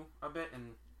and you a bit,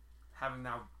 and having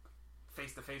now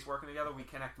face to face working together, we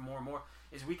connect more and more.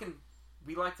 Is we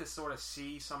like to sort of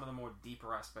see some of the more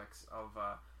deeper aspects of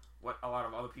what a lot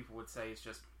of other people would say is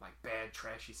just like bad,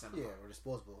 trashy cinema. Yeah, or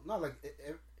disposable. Not like.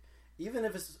 Even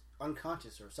if it's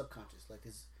unconscious or subconscious, like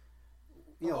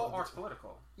all art's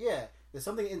political. Yeah, there's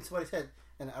something in somebody's head,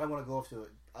 and I don't want to go off to it.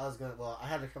 I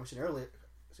had a conversation earlier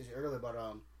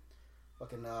about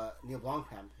fucking Neil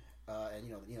Blomkamp, and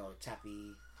you know,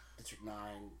 Chappie, District 9,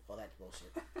 all that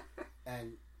bullshit.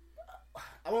 And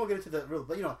I won't get into the real,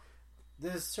 but you know,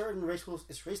 there's certain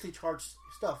racially charged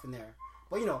stuff in there.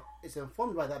 But you know, it's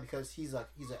informed by that because he's an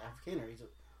Afrikaner, he's a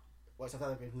white South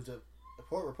African who's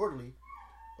reportedly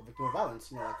a victim of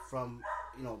violence. You know, like from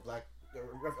black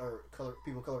or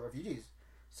people of color refugees.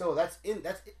 So that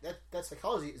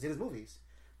psychology is in his movies.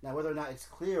 Now, whether or not it's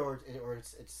clear or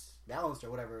it's balanced or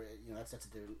whatever, you know, that's a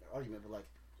different argument. But like,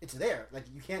 it's there. Like,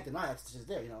 you can't deny it. It's just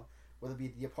there. You know, whether it be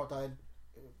the apartheid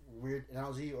weird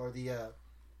analogy or the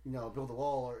build the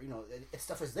wall, or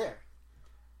stuff is there.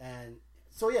 And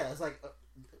so yeah, it's like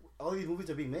all these movies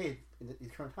are being made in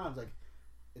these current times. Like,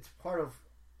 it's part of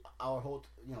our whole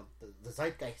the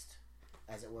zeitgeist,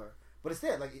 as it were. But it's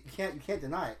there. Like, you can't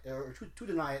deny it, or to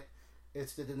deny it,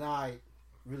 it's to deny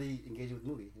really engaging with the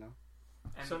movie. You know.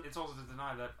 And so, it's also to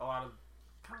deny that a lot of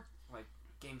kind of like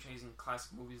game-changing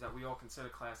classic movies that we all consider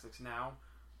classics now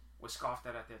was scoffed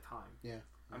at their time. Yeah.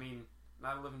 I mean,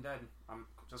 Night of the Living Dead.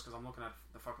 Just because I'm looking at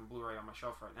the fucking Blu-ray on my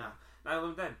shelf right now. Yeah. Night of the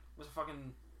Living Dead was a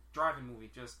fucking drive-in movie.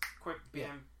 Just quick,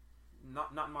 bam,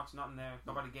 not much, nothing there.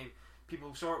 Nobody gave. People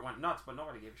who saw it went nuts, but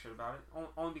nobody gave a shit about it.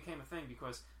 Only became a thing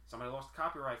because somebody lost the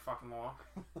copyright fucking law,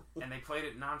 and they played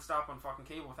it non-stop on fucking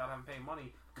cable without having to pay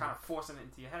money, kind of forcing it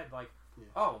into your head. Like,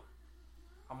 oh,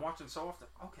 I'm watching so often.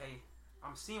 Okay,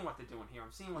 I'm seeing what they're doing here.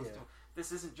 I'm seeing what they're doing.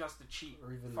 This isn't just a cheap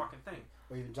fucking thing.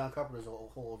 Or even John Carpenter's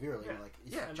whole view.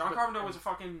 John Carpenter was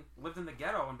lived in the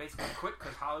ghetto and basically quit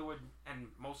because Hollywood and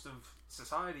most of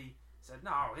society said,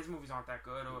 no, his movies aren't that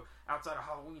good, or outside of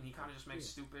Halloween, he kind of just makes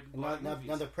stupid movies.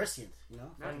 Now they're prescient, you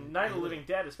know? And Night of the Living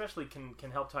Dead especially can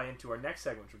help tie into our next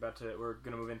segment, which we're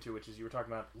going to move into, which is you were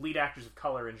talking about lead actors of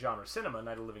color in genre cinema.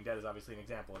 Night of the Living Dead is obviously an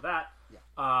example of that.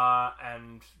 Yeah.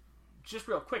 And just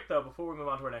real quick, though, before we move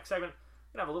on to our next segment,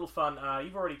 we're going to have a little fun.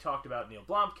 You've already talked about Neil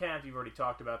Blomkamp. You've already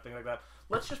talked about things like that.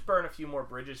 Let's just burn a few more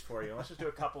bridges for you. Let's just do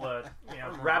a couple of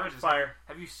rapid fire.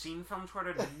 Have you seen Film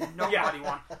Twitter? Nobody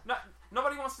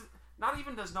wants to... Not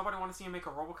even does nobody want to see him make a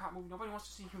RoboCop movie. Nobody wants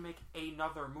to see him make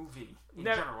another movie in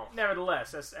general.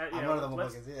 Nevertheless, let's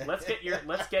get you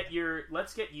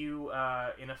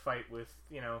in a fight with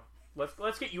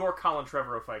Let's get your Colin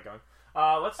Trevorrow fight going.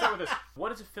 Let's start with this.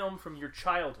 What is a film from your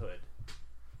childhood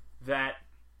that,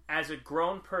 as a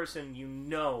grown person,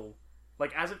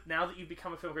 like now that you've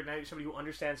become a film critic, now you're somebody who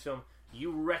understands film,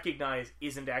 you recognize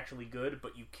isn't actually good,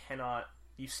 but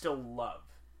you still love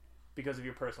because of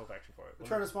your personal affection for it?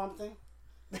 Return to Swamp Thing.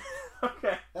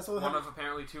 Okay, that's one of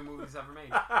apparently 2 movies ever made.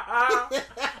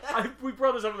 We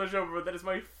brought this up on the show, but that is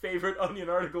my favorite Onion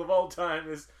article of all time.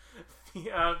 Is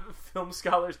the film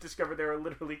scholars discovered there are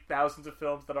literally thousands of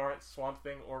films that aren't Swamp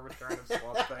Thing or Return of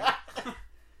Swamp Thing.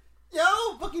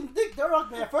 Yo, fucking Dick Durock,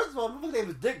 man. First of all, my name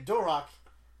is Dick Durock.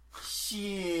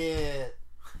 Shit.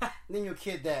 Name your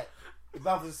kid that. You're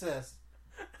bound for success.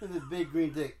 Look at this big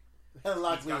green dick. Heather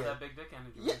Locklear. He's got that big dick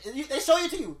energy. Yeah, they show you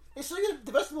to you. They show you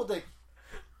the vegetable dick.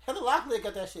 Heather Locklear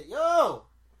got that shit. Yo,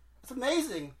 it's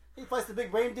amazing. He fights the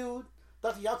big brain dude,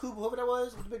 Dr. Yakub, whoever that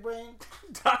was with the big brain.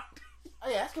 Oh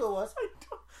yeah, that's who it was.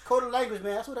 Code of language,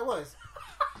 man. That's what that was.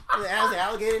 Was the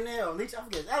alligator in there or leech? I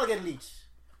forget. Alligator leech.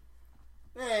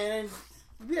 Yeah, and then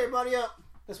you beat everybody up.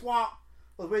 The swamp.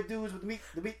 Those weird dudes with the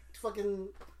meat fucking.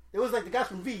 It was like the guys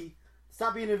from V.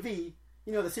 Stop being in V.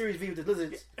 You know, the series V with the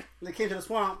lizards. And they came to the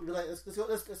swamp. You're like, let's steal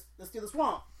the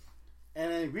swamp.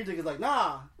 And then Green Dick is like,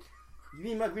 nah. You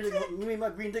mean my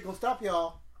green dick gonna stop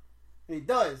y'all? And he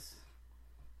does.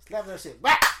 Slap that shit.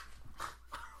 Whack!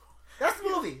 That's the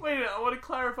movie. Wait a minute, I want to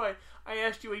clarify. I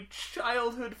asked you a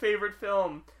childhood favorite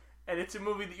film, and it's a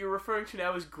movie that you're referring to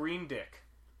now as Green Dick.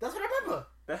 That's what I remember.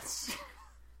 That's...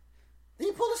 Then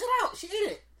he pulled the shit out. She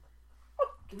ate it.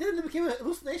 And then it became an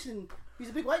hallucination. He's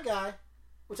a big white guy.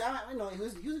 Which I know, he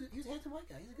was a handsome white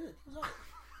guy. He's good. He was all right.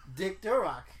 Dick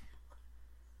Durock.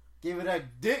 Gave it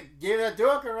that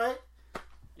Durock, right?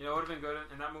 You know, it would have been good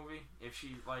in that movie if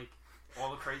she, like,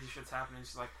 all the crazy shit's happening.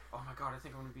 She's like, oh my god, I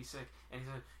think I'm going to be sick. And he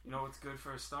said, you know what's good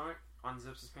for his stomach?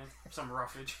 Unzips his pants. Some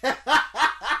roughage.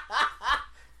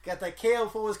 Got that kale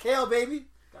for his kale, baby.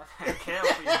 Got that kale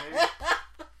for you, baby.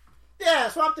 Yeah,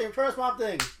 Swamp Thing. First Swamp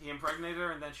Thing. He impregnated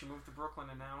her, and then she moved to Brooklyn,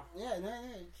 and now... Yeah,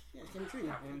 she came to treat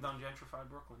him. Yeah, done gentrified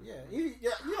Brooklyn. Yeah, you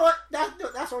know what?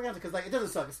 That's oriental, because, like, it doesn't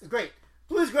suck. It's great.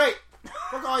 Blue's great.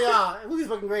 Fuck all y'all. Blue's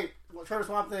fucking great. Turn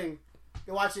Swamp Thing.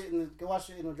 Go watch it in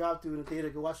the drive-thru in the theater.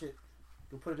 Go watch it.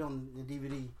 Go put it on the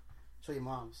DVD. Show your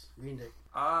moms. Green Dick.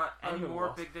 Any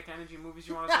more big dick energy movies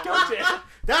you want to talk about?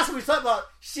 That's what we talk about.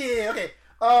 Shit. Okay.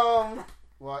 Well,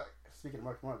 speaking of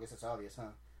Mark Hamill, I guess it's obvious, huh?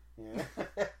 Yeah.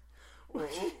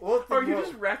 Are you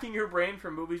just racking your brain for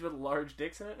movies with large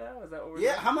dicks in it now? Is that what we're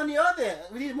doing? How many are there?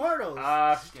 We need more of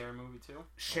those. Scary movie too.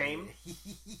 Shame.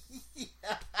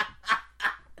 That's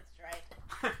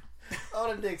right. All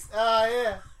them dicks.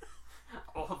 Yeah.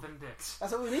 All them dicks.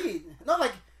 That's what we need. Not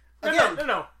like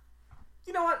No.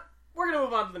 You know what? We're gonna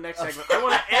move on to the next segment. I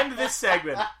want to end this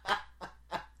segment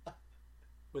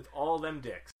with all them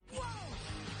dicks.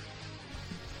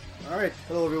 All right.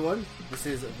 Hello, everyone. This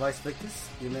is VyceVictus,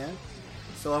 your man.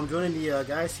 So I'm joining the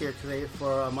guys here today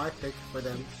for my pick for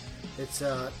them. It's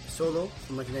Solo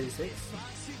from 1996,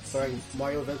 starring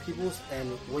Mario Van Peebles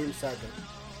and William Sadler.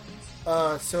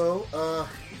 This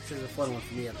is a fun one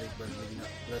for me, I think, but maybe not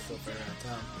less so for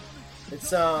Tom.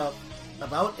 It's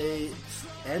about a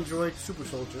android super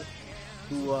soldier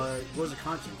who goes to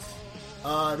conscience.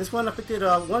 This one I picked it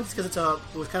once because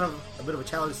it was kind of a bit of a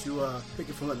challenge to pick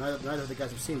it from what neither of the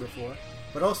guys have seen before,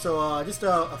 but also just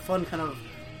a fun kind of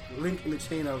link in the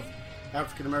chain of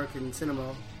African American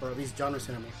cinema, or at least genre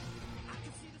cinema.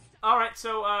 Alright,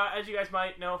 so as you guys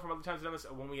might know from other times we've done this,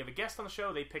 when we have a guest on the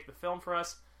show, they pick the film for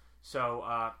us. So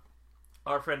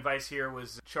our friend Vice here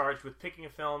was charged with picking a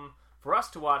film for us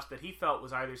to watch that he felt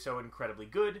was either so incredibly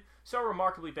good, so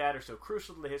remarkably bad, or so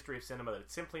crucial to the history of cinema that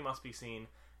it simply must be seen.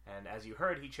 And as you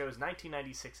heard, he chose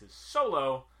 1996's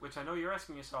Solo. Which I know you're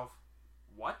asking yourself,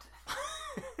 what?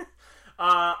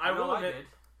 I will admit,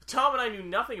 Tom and I knew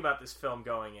nothing about this film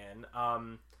going in.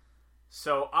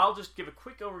 So I'll just give a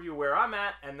quick overview of where I'm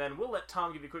at, and then we'll let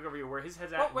Tom give you a quick overview of where his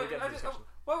head's at.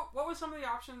 What were some of the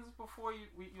options before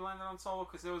you landed on Solo?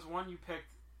 Because there was one you picked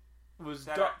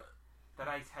that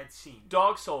I had seen.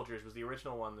 Dog Soldiers was the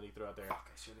original one that he threw out there.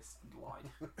 Fuck, I should have lied.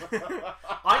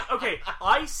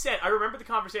 I remember the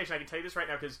conversation. I can tell you this right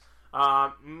now because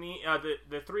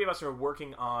the three of us are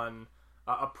working on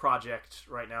a project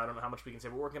right now. I don't know how much we can say.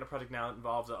 We're working on a project now that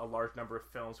involves a large number of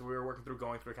films. So we were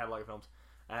going through a catalog of films.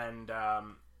 And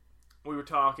we were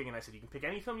talking, and I said, you can pick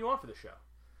any film you want for the show.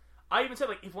 I even said,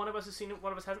 like, if one of us has seen it,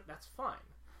 one of us hasn't, that's fine.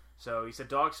 So he said,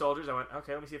 Dog Soldiers. I went,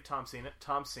 okay, let me see if Tom's seen it.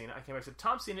 Tom's seen it. I came back and said,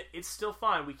 Tom's seen it. It's still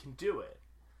fine. We can do it.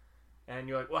 And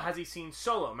you're like, well, has he seen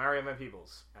Solo, Mario Van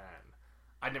Peebles? And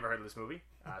I'd never heard of this movie,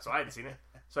 so I hadn't seen it.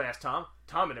 So I asked Tom.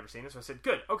 Tom had never seen it, so I said,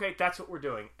 good, okay, that's what we're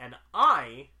doing. And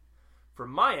I, from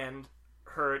my end,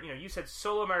 heard, you said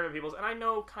Solo, Mario Van Peebles, and I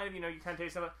know kind of, you kind of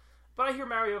taste of it. But I hear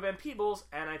Mario Van Peebles,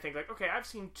 and I think, like, okay, I've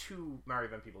seen 2 Mario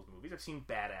Van Peebles movies. I've seen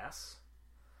Badass,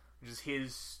 which is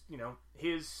his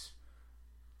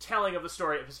telling of the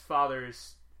story of his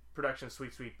father's production of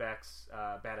Sweet Sweetback's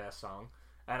Badass song.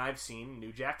 And I've seen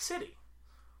New Jack City,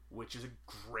 which is a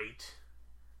great,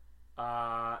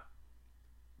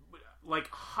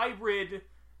 hybrid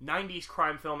 90s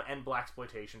crime film and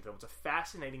blaxploitation film. It's a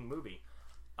fascinating movie.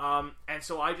 And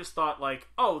so I just thought, like,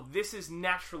 oh, this is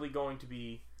naturally going to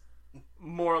be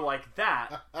more like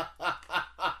that.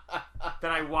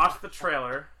 Then I watched the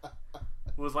trailer,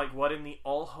 was like, what in the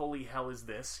all holy hell is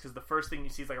this? Because the first thing you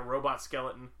see is like a robot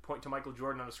skeleton point to Michael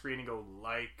Jordan on the screen and go,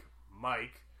 like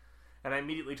Mike. And I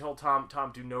immediately told Tom,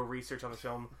 do no research on the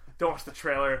film. Don't watch the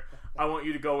trailer. I want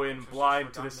you to go in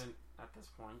blind to this. At this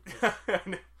point,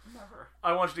 never.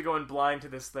 I want you to go in blind to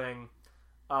this thing.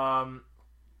 So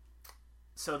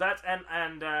that's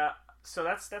so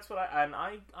that's what I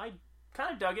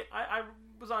kind of dug it. I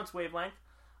was on its wavelength.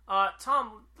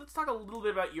 Tom, let's talk a little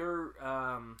bit about your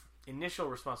initial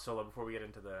response to Solo before we get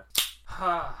into the.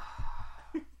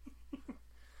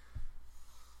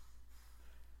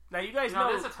 Now you guys know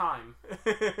there's a time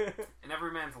in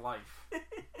every man's life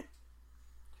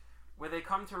where they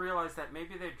come to realize that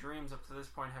maybe their dreams up to this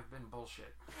point have been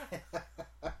bullshit.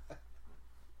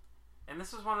 And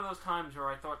this was one of those times where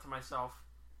I thought to myself,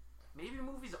 maybe the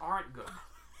movies aren't good.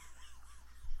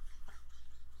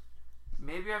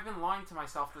 Maybe I've been lying to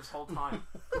myself this whole time.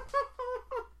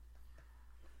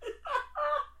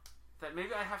 That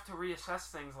maybe I have to reassess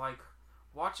things, like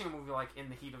watching a movie like In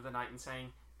the Heat of the Night and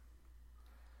saying,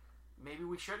 maybe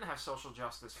we shouldn't have social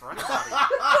justice for anybody.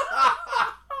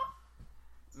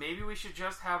 Maybe we should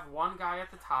just have one guy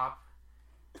at the top.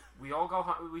 We all go.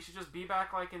 We should just be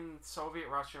back like in Soviet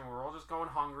Russia, and we're all just going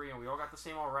hungry, and we all got the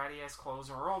same old ratty ass clothes,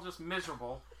 and we're all just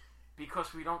miserable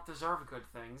because we don't deserve good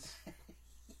things.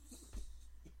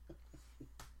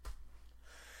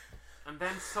 And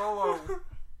then Solo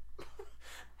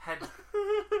had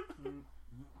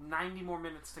 90 more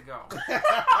minutes to go.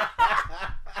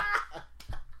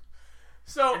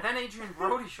 And then Adrian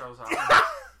Brody shows up.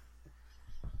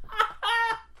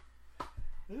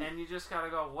 And you just gotta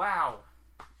go, wow.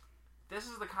 this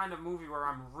is the kind of movie where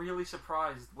I'm really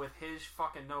surprised with his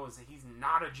fucking nose that he's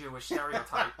not a Jewish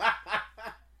stereotype.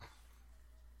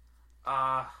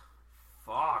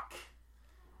 Fuck.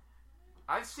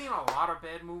 I've seen a lot of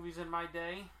bad movies in my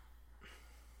day.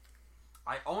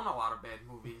 I own a lot of bad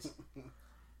movies.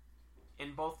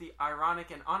 In both the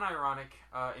ironic and unironic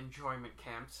enjoyment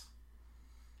camps.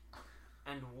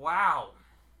 And wow.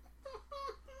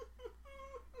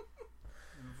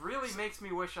 Really makes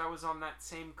me wish I was on that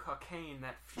same cocaine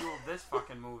that fueled this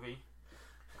fucking movie.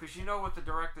 Because you know what the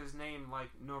director's name, like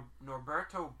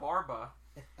Norberto Barba,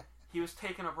 he was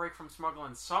taking a break from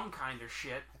smuggling some kind of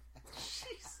shit.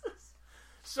 Jesus.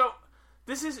 So,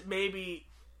 this is maybe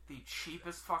the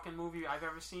cheapest fucking movie I've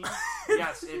ever seen.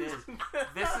 Yes, it is.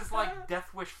 This is like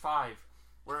Death Wish 5,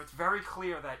 where it's very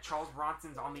clear that Charles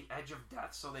Bronson's on the edge of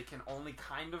death, so they can only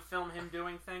kind of film him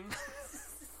doing things.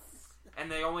 And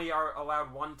they only are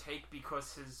allowed one take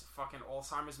because his fucking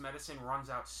Alzheimer's medicine runs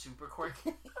out super quick.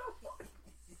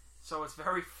 So it's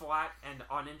very flat and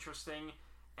uninteresting,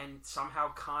 and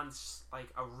somehow cons like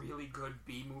a really good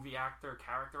B-movie actor,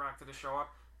 character actor to show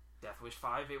up. Death Wish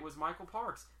 5, it was Michael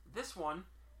Parks. This one,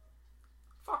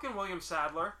 fucking William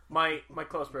Sadler. my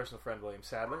close personal friend William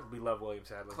Sadler. We love William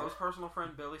Sadler. Close personal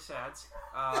friend Billy Sads.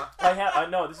 I have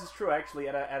no. This is true. Actually,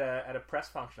 at a press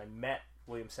function, I met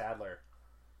William Sadler.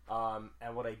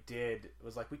 And what I did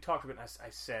was, like, we talked about it, and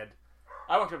I said,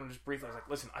 I walked up and just briefly, I was like,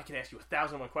 listen, I can ask you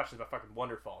 1,001 questions about fucking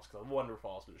Wonderfalls, because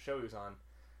Wonderfalls was the show he was on.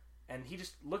 And he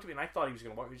just looked at me, and I thought he was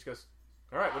going to walk. He just goes,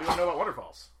 all right, what do you want to know about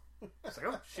Wonderfalls? I was like,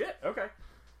 oh, shit, okay.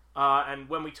 And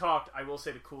when we talked, I will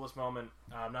say the coolest moment,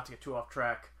 not to get too off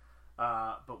track,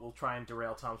 but we'll try and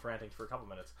derail Tom's rantings for a couple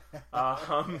minutes,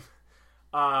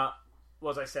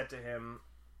 was I said to him,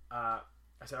 I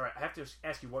said, all right, I have to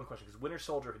ask you one question, because Winter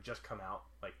Soldier had just come out,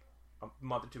 like, a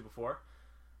month or two before.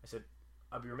 I said,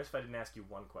 I'd be remiss if I didn't ask you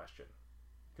one question,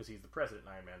 because he's the president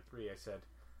in Iron Man 3. I said,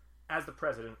 as the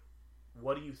president,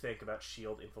 what do you think about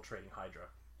S.H.I.E.L.D. infiltrating Hydra?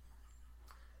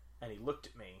 And he looked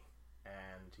at me,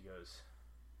 and he goes,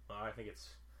 well, I think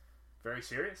it's very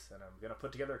serious, and I'm going to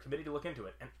put together a committee to look into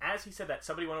it. And as he said that,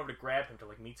 somebody went over to grab him to,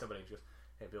 like, meet somebody, and he goes,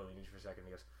 hey, Bill, I need you for a second. And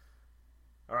he goes,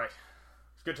 all right,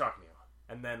 it's good talking to you.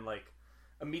 And then, like,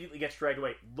 immediately gets dragged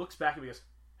away, looks back at me and goes,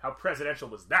 how presidential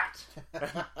was that?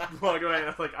 Walk away, and I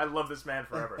was like, I love this man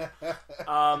forever. But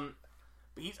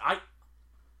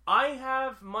I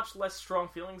have much less strong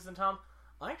feelings than Tom.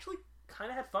 I actually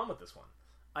kind of had fun with this one.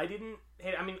 I didn't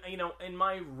hate, I mean, you know, in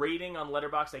my rating on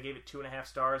Letterboxd, I gave it 2.5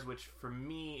 stars, which for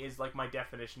me is like my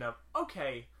definition of,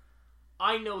 okay,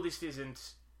 I know this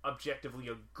isn't objectively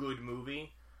a good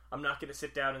movie. I'm not going to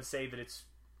sit down and say that it's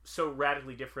so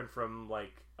radically different from,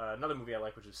 like, another movie I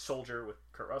like, which is Soldier with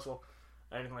Kurt Russell,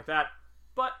 anything like that.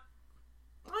 But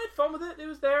I had fun with it. It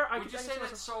was there. Would you say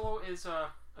that Solo is a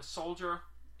soldier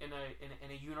in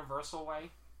a universal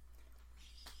way?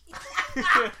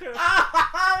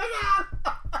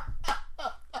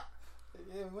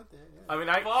 Yeah, what the hell? I mean,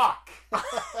 Fuck!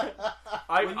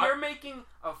 When you're making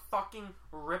a fucking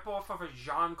ripoff of a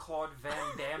Jean-Claude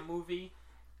Van Damme movie,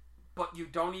 but you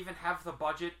don't even have the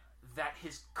budget that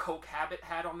his coke habit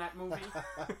had on that movie,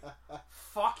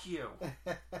 fuck you.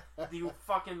 You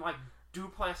fucking, like,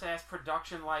 Duplass-ass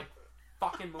production, like,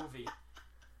 fucking movie.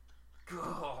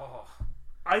 Ugh.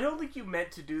 I don't think you meant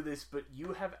to do this, but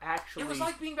you have actually... It was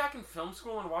like being back in film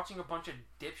school and watching a bunch of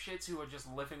dipshits who were just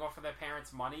living off of their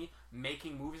parents' money,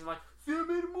 making movies, and like, see, I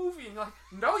made a movie. And you're like,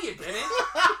 no, you didn't.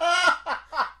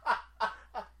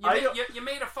 You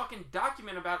made a fucking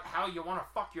document about how you want to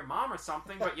fuck your mom or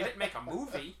something, but you didn't make a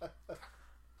movie.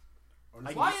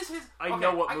 Why is his... I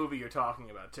know what movie you're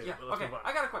talking about, too. Yeah, okay,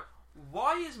 I got a question.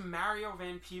 Why is Mario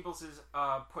Van Peebles'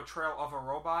 portrayal of a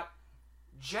robot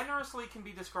generously can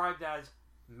be described as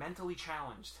mentally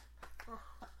challenged?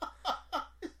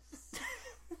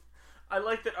 I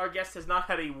like that our guest has not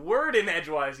had a word in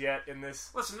edgewise yet in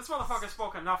this. Listen, this motherfucker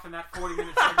spoke enough in that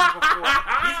 40-minute segment before.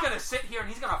 He's gonna sit here and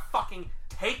he's gonna fucking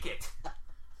take it.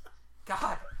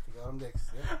 God. You got him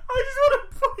next. Yeah. I just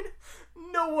want to point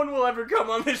no one will ever come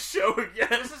on this show again.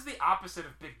 This is the opposite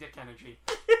of big dick energy.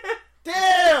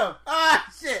 Damn! Ah,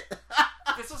 shit!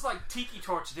 This is like tiki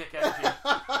torch dick energy.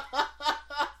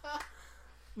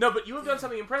 No, but you have done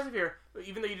something impressive here,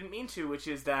 even though you didn't mean to, which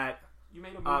is that... You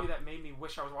made a movie that made me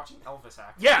wish I was watching Elvis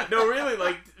act. Yeah, no, really,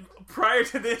 like, prior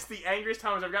to this, the angriest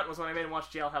time I've ever gotten was when I made him watch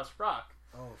Jailhouse Rock.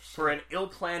 Oh, shit. For an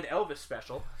ill-planned Elvis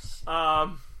special.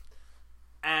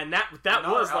 And that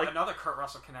was, like... Another Kurt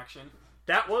Russell connection.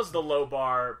 That was the low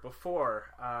bar before,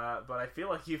 but I feel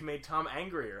like you've made Tom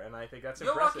angrier, and I think that's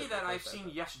You're impressive. lucky that I've seen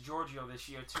Yes, Giorgio this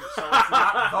year, too, so it's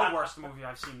not the worst movie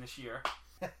I've seen this year.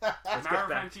 Let's get Mara back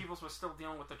Van to... Peebles was still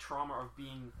dealing with the trauma of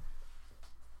being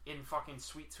in fucking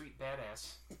Sweet Sweet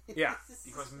Badass. Yeah.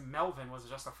 Because Melvin was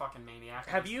just a fucking maniac.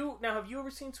 Have you ever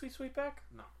seen Sweet Sweetback?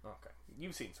 No. Okay.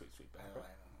 You've seen Sweet Sweetback, I right? don't know.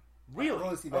 Really? I've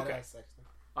only seen Okay. Badass,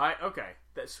 actually. Okay.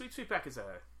 That Sweet Sweetback is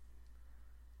a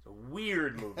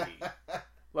weird movie.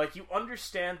 Like, you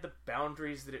understand the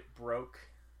boundaries that it broke,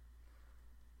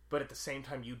 but at the same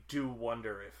time you do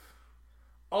wonder if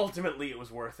ultimately it was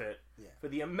worth it. Yeah. For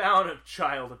the amount of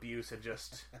child abuse and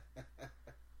just...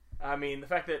 I mean, the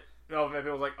fact that maybe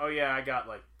it was like, oh yeah, I got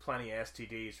like plenty of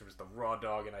STDs from the raw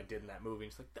dog and I did in that movie.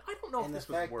 It's like, I don't know And if this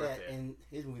the was fact worth that it. in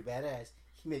his movie Badass,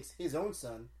 he makes his own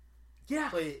son Yeah.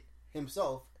 play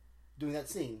himself doing that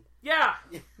scene. Yeah.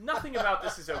 Nothing about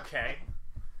this is okay.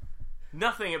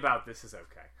 Nothing about this is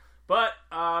okay. But,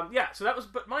 yeah, so that was,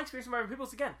 but my experience with Marvin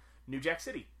Peoples, again, New Jack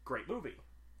City, great movie.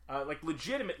 Like,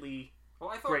 legitimately,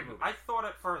 Well, great movie. I thought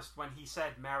at first when he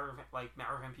said Mara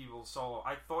Van Peebles solo,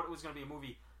 I thought it was going to be a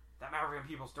movie that Mara Van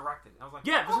Peebles directed. And I was like,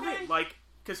 yeah, this okay. is it. Like,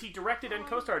 because he directed and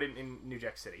co-starred in New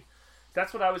Jack City.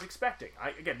 That's what I was expecting.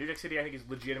 Again, New Jack City, I think, is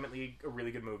legitimately a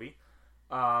really good movie.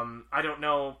 I don't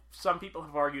know. Some people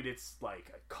have argued it's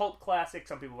like a cult classic.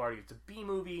 Some people have argued it's a B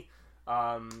movie.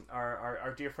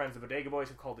 Our dear friends the Bodega Boys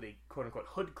have called it a quote-unquote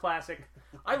hood classic.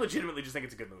 I legitimately just think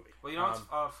it's a good movie. Well, you know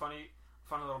what's funny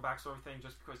little backstory thing,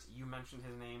 just because you mentioned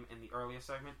his name in the earlier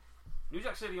segment. New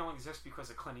Jack City only exists because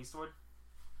of Clint Eastwood.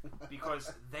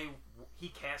 Because he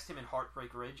cast him in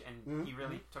Heartbreak Ridge, and he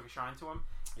really took a shine to him.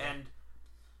 Yeah. And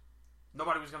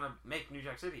nobody was going to make New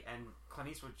Jack City, and Clint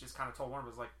Eastwood just kind of told Warner,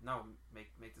 was like, no,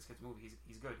 make this kid's movie.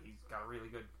 He's good. He's got a really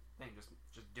good thing.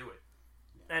 Just do it.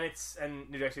 And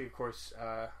New Jack City, of course,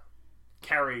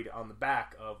 carried on the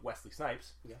back of Wesley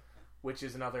Snipes, which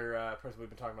is another person we've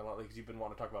been talking about a lot, because you've been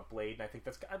wanting to talk about Blade, and I think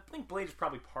Blade is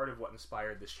probably part of what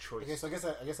inspired this choice. Okay, so I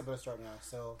guess I better start now.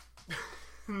 So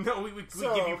no, we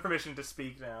give you permission to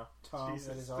speak now. Tom, Jesus.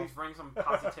 that is all. Please bring some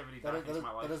positivity back into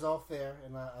my life. That is all fair,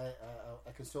 and I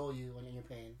console you in your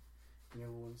pain, in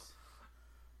your wounds.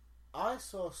 I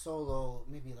saw Solo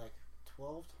maybe like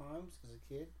 12 times as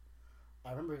a kid. I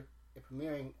remember it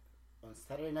premiering on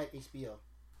Saturday night HBO,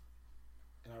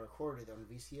 and I recorded it on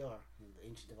VCR on the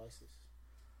ancient devices.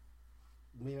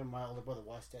 Me and my older brother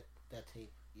watched that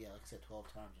tape. Yeah, like I said,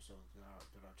 12 times or so during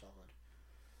our childhood.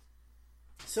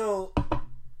 So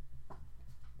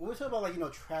when we talk about,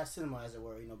 like, trash cinema, as it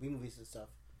were, B movies and stuff,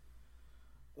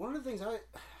 one of the things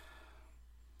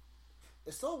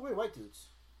it's all weird white dudes.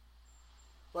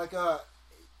 Like,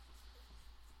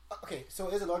 okay, so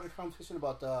there's a larger conversation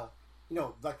about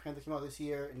Black Panther came out this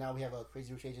year, and now we have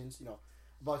Crazy Rich Asians.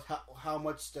 About how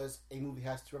much does a movie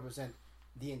has to represent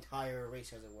the entire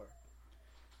race, as it were,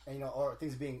 and or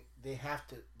things being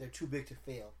they're too big to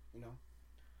fail.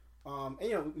 And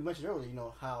we mentioned earlier,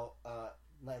 how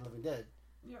Night of the Living Dead.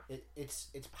 Yeah.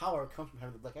 Its power comes from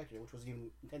having the black actor, which wasn't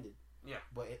even intended. Yeah.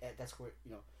 But that's where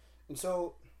and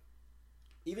so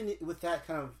even with that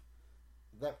kind of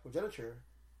that progenitor,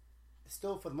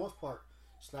 still for the most part,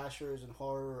 slashers and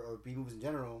horror or B movies in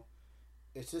general,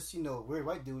 it's just weird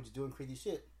white dudes doing crazy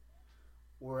shit.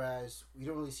 Whereas we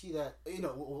don't really see that.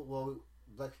 Well,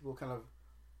 black people kind of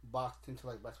boxed into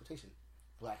like blaxploitation,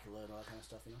 Blackula, and all that kind of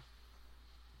stuff.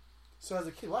 So as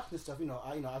a kid watching this stuff,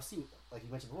 I've seen, like you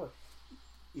mentioned before,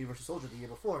 Universal Soldier the year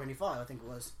before, '95, I think it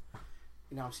was.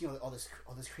 I'm seeing all this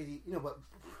crazy,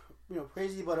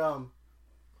 crazy but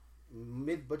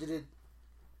mid-budgeted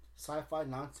sci-fi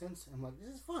nonsense. I'm like,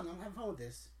 this is fun. I'm having fun with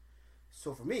this.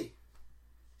 So for me,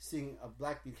 seeing a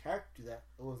black lead character do that,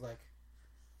 it was like,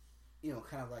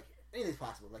 kind of like anything's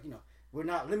possible. Like, we're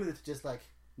not limited to just like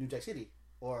New Jack City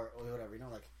or whatever.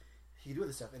 Like he can do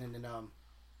this stuff, and then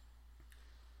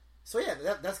so yeah,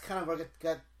 that's kind of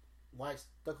why it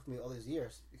stuck with me all these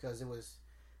years, because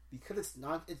it's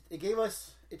not. It gave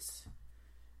us. It's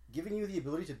giving you the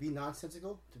ability to be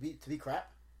nonsensical, to be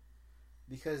crap,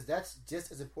 because that's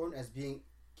just as important as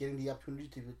getting the opportunity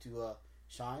to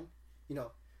shine.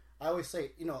 I always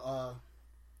say,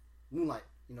 Moonlight,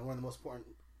 one of the most important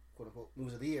quote unquote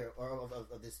movies of the year or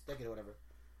of this decade or whatever.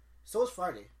 So is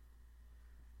Friday.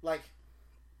 Like,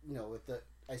 with the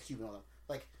Ice Cube and all that.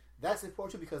 Like, that's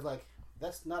important too, because like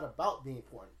that's not about being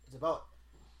important. It's about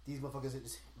these motherfuckers that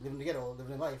just living together or living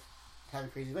their life, having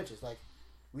crazy adventures. Like,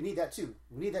 we need that too.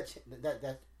 We need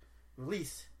that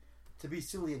release to be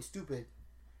silly and stupid,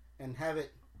 and have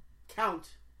it count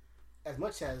as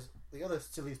much as the other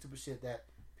silly and stupid shit that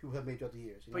people have made throughout the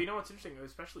years. But what's interesting,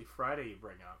 especially Friday you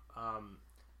bring up.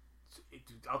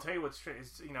 I'll tell you what's strange.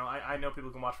 I know people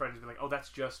can watch Friday and be like, oh, that's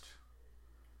just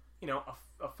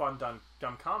a fun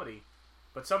dumb comedy.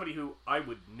 But somebody who I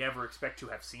would never expect to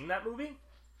have seen that movie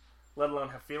let alone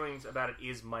have feelings about it,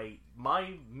 is my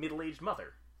middle-aged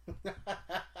mother.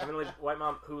 I mean, like, white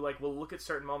mom who like will look at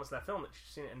certain moments in that film that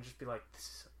she's seen it and just be like, "This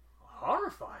is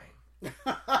horrifying."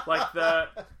 Like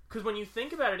because when you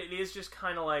think about it, it is just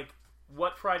kind of like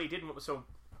what Friday did, and what was so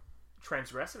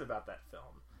transgressive about that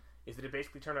film is that it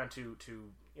basically turned around to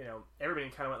everybody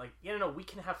kind of went like, "Yeah, no, we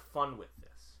can have fun with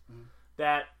this." Mm-hmm.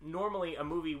 That normally a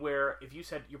movie where if you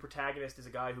said your protagonist is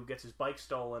a guy who gets his bike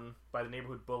stolen by the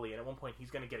neighborhood bully, and at one point he's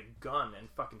going to get a gun and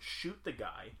fucking shoot the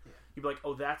guy, you'd be like,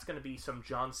 oh, that's going to be some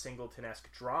John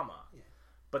Singleton-esque drama. Yeah.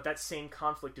 But that same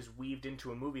conflict is weaved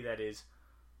into a movie that is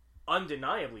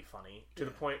undeniably funny to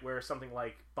the point where something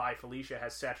like Bye Felicia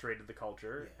has saturated the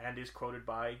culture and is quoted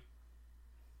by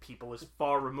people as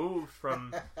far removed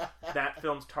from that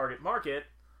film's target market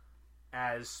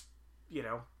as,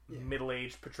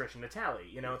 middle-aged Patricia Natale.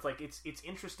 It's like it's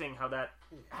interesting how that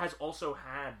has also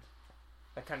had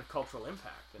that kind of cultural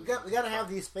impact. We got to have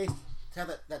the space to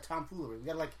have that tomfoolery. We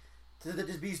got to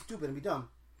just be stupid and be dumb.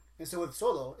 And so with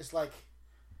Solo, it's like,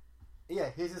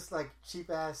 here's this like cheap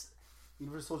ass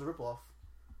Universal Soldier ripoff.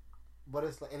 But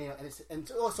it's like, let's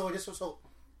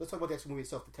talk about the actual movie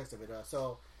itself, the text of it.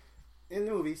 So in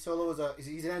the movie, Solo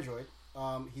he's an android.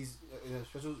 He's in a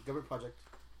special government project.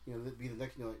 Be the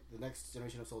next, the next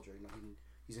generation of soldier.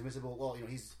 He's invisible. Well,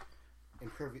 he's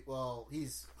impervious. Well,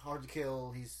 he's hard to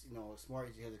kill. He's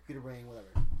smart. He has a computer brain.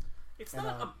 Whatever. It's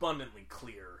not abundantly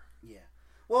clear. Yeah.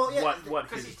 Well, yeah. What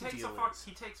because his he takes deal is.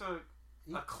 He takes a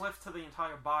cliff to the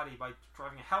entire body by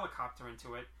driving a helicopter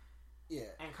into it. Yeah.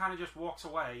 And kind of just walks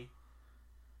away.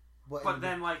 But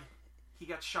then he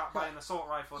gets shot by an assault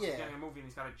rifle at the beginning of the movie, and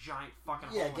he's got a giant fucking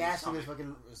hole in his gas in stomach. his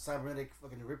fucking cybernetic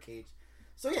fucking ribcage.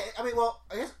 So yeah, I mean, well,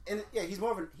 I guess, and he's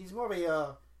more of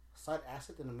a side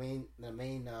asset than a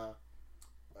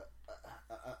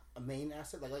main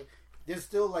asset. Like there's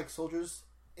still like soldiers.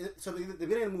 So the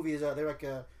beginning of the movie is they're like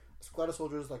a squad of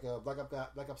soldiers, like Black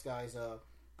Ops guys,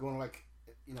 going to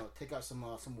take out some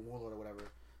warlord or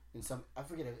whatever. In some, I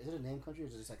forget, is it a name country or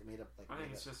is it just like made up? Like I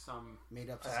think it's just some made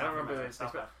up. I don't remember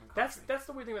that's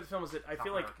the weird thing about the film is that I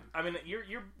feel like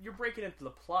you're breaking into the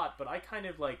plot, but I kind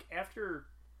of like after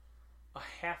a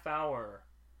half hour,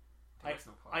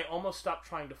 I almost stopped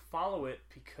trying to follow it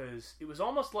because it was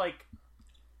almost like,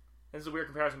 this is a weird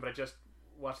comparison, but I just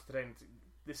watched it today, and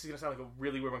this is going to sound like a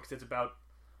really weird one because it's about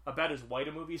as white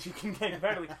a movie as you can get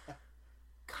comparatively.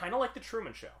 Kind of like The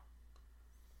Truman Show.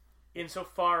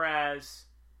 Insofar as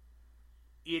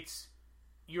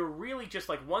you're really just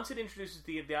like, once it introduces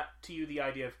to you the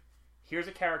idea of, here's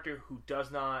a character who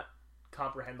does not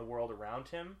comprehend the world around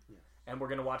him, and we're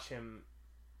going to watch him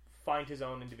find his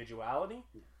own individuality.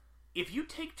 If you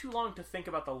take too long to think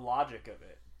about the logic of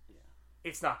it,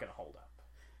 it's not going to hold up.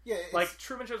 Like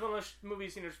Truman Show is one of those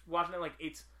movies, just watching it, like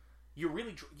you're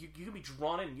really you can be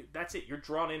drawn in. That's it. You're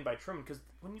drawn in by Truman because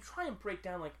when you try and break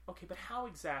down, like, okay, but how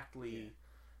exactly?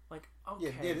 Like,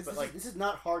 okay, this is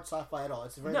not hard sci-fi at all.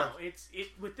 It's very it's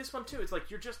with this one too. It's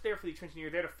like you're just there for the attention. You're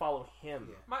there to follow him.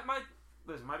 My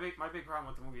big problem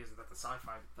with the movie is that the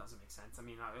sci-fi doesn't make sense. I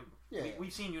mean,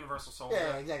 we've seen Universal Soldier,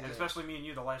 exactly, and especially me and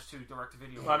you, the last two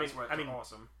direct-to-video movies. I mean,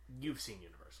 awesome. You've seen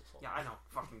Universal Soldier. Yeah, I know,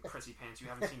 fucking prissy pants. You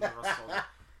haven't seen Universal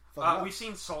Soldier. We've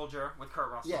seen Soldier with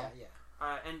Kurt Russell.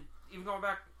 And even going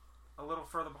back a little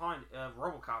further behind,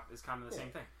 RoboCop is kind of the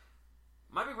same thing.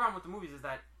 My big problem with the movies is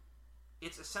that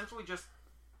it's essentially just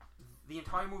the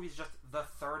entire movie is just the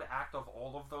third act of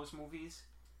all of those movies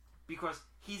because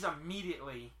he's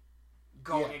immediately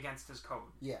going against his code.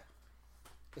 Yeah,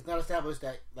 it's not established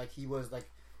that like he was like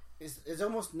there's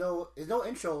almost no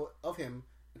intro of him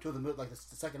until the middle, like the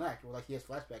second act, where like he has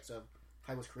flashbacks of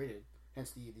how he was created.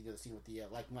 Hence the scene with the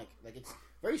like Mike. Like it's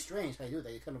very strange how you do it.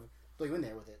 They kind of throw you in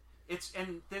there with it.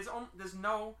 There's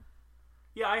no.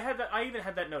 Yeah, I even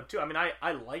had that note too. I mean,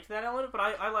 I liked that element, but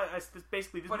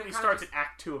basically this movie starts at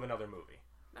Act 2 of another movie.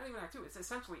 Not even Act 2. It's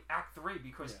essentially Act 3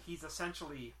 because he's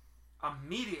essentially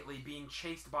immediately being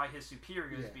chased by his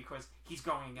superiors because he's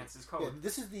going against his code. Yeah,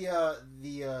 this is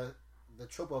the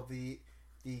trope of the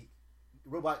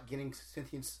robot getting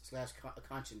sentience /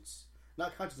 conscience,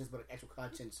 not consciousness, but actual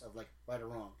conscience of like right or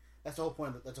wrong. That's the whole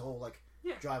point. That's the whole like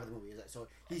drive of the movie. Is that so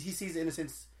he sees the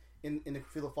innocents in the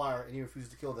field of fire and he refuses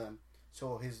to kill them.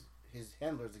 So his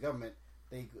handlers, the government,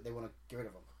 they want to get rid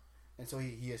of him, and so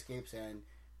he escapes and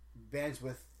bands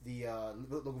with the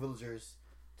local villagers.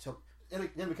 So then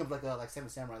it becomes like Seven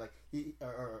Samurai. Like he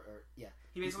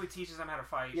basically teaches them how to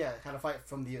fight. Yeah, how to fight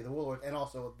from the warlord and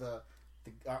also the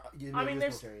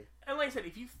military. And like I said,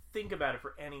 if you think about it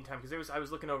for any time, because I was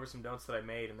looking over some notes that I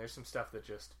made, and there's some stuff that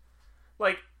just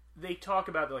like they talk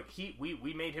about like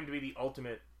we made him to be the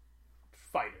ultimate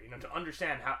fighter, to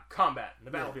understand how combat in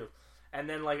the battlefield. And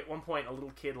then, like, at one point, a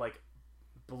little kid, like,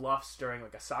 bluffs during,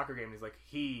 like, a soccer game. And he's like,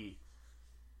 he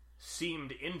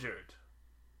seemed injured,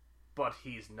 but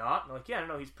he's not. And I'm like, yeah,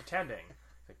 no, he's pretending.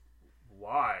 Like,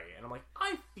 why? And I'm like,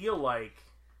 I feel like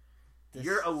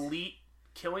your elite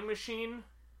killing machine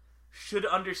should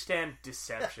understand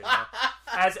deception. Now,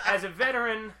 as a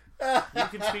veteran, you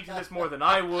can speak to this more than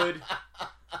I would.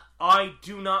 I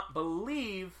do not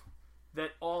believe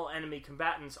that all enemy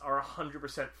combatants are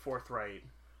 100% forthright.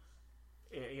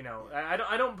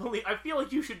 I don't believe. I feel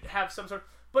like you should have some sort.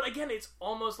 But again, it's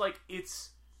almost like it's.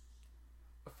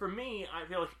 For me, I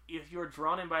feel like if you're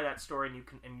drawn in by that story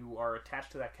and you are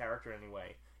attached to that character in any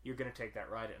way, you're going to take that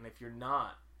ride. And if you're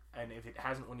not, and if it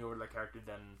hasn't won you over to that character,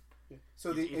 then it's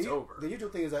over. The usual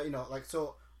thing is that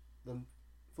the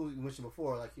food you mentioned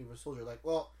before, like you were a soldier, like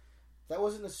that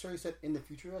wasn't necessarily set in the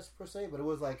future as per se, but it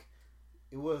was like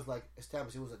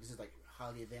established. It was like this is like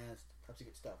highly advanced top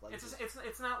secret stuff. Like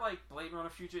it's not like Blade Runner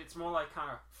future. It's more like kind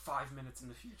of 5 minutes in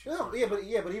the future. No, but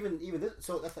even this,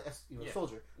 so that's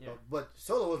soldier. Yeah. But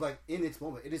Solo was like in its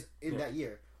moment. It is in that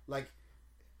year. Like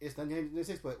it's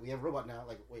 1996, but we have a robot now.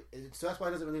 Like so that's why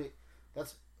it doesn't really.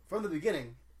 That's from the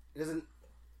beginning. It doesn't.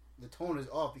 The tone is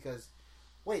off because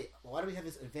why do we have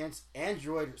this advanced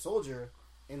android soldier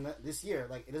in this year?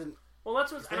 Like it doesn't. Well,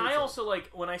 that's what, and I also like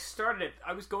when I started it.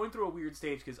 I was going through a weird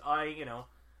stage because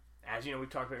as you know, we've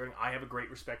talked about everything. I have a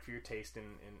great respect for your taste in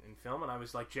film, and I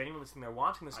was like genuinely sitting there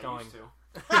watching this, going. Used to.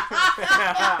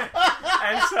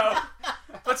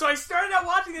 And so I started out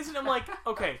watching this, and I'm like,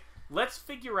 okay, let's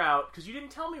figure out because you didn't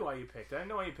tell me why you picked it. I didn't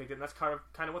know why you picked it, and that's kind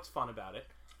of what's fun about it.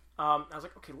 I was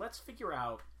like, okay, let's figure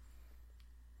out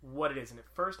what it is. And at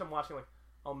first, I'm watching like,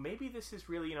 oh, maybe this is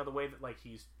really the way that like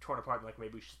he's torn apart, and like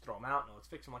maybe we should throw him out and let's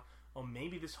fix him. Like, oh,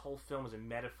 maybe this whole film is a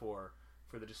metaphor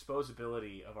for the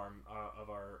disposability of our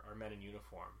men in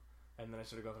uniform. And then I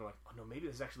started going through like, oh no, maybe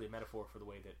this is actually a metaphor for the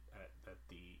way that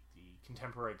the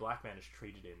contemporary black man is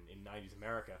treated in 90s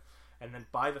America. And then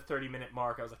by the 30-minute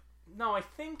mark, I was like, no, I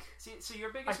think. See,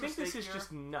 your biggest. I think mistake this is here,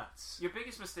 just nuts. Your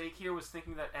biggest mistake here was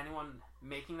thinking that anyone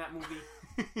making that movie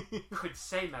could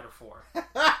say metaphor.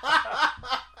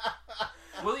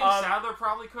 William Sadler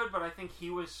probably could, but I think he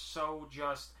was so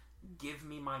just give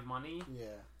me my money. Yeah.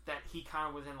 That he kind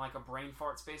of was in like a brain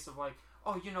fart space of like,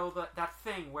 oh, that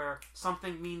thing where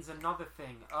something means another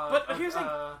thing. But here's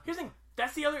the thing.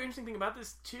 That's the other interesting thing about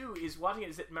this too is watching it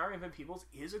is that Marion Van Peebles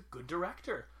is a good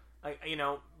director. Like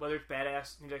whether it's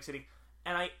Badass, New Jack City,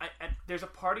 and I there's a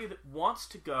party that wants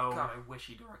to go. God, I wish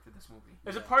he directed this movie.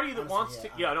 There's a party that wants to.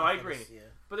 Yeah, no, I agree. Yeah.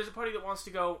 But there's a party that wants to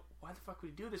go. Why the fuck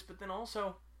would he do this? But then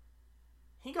also,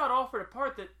 he got offered a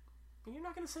part that you're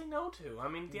not going to say no to. I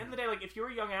mean, at the end of the day, like if you're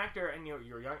a young actor and you're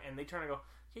young, and they turn and go,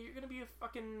 yeah, you're going to be a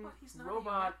fucking he's not robot.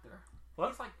 A young actor. What?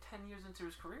 He's like 10 years into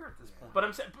his career at this point. But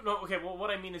I'm saying, no, okay. Well,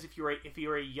 what I mean is, if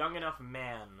you're a young enough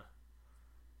man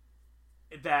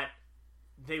that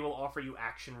they will offer you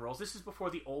action roles. This is before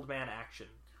the old man action.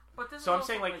 But this so is I'm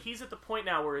saying, like, he's at the point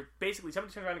now where basically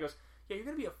somebody turns around and goes, yeah, you're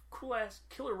going to be a cool-ass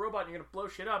killer robot and you're going to blow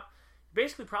shit up.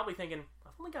 Basically probably thinking,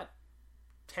 I've only got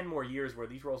 10 more years where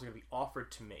these roles are going to be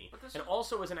offered to me. And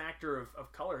also as an actor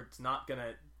of color, it's not going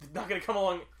to come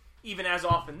along even as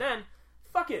often then.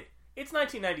 Fuck it. It's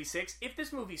 1996. If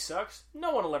this movie sucks,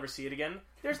 no one will ever see it again.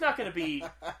 There's not going to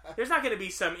be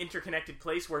some interconnected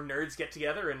place where nerds get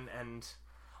together and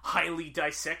highly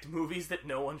dissect movies that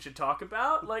no one should talk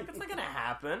about. Like, that's not going to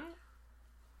happen.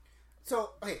 So,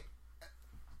 okay,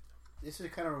 this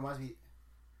kind of reminds me,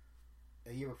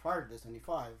 a year prior to this,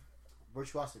 95,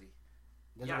 Virtuosity.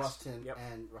 Denzel Washington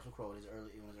and Russell Crowe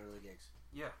in one of his early gigs.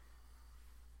 Yeah.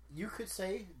 You could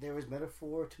say there is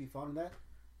metaphor to be found in that,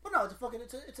 but no, it's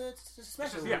a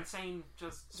smash movie. It's insane,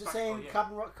 it's the same cop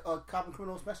and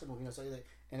criminal smash movie. So like,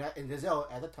 and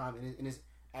Denzel at the time in his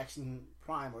action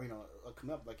prime, or come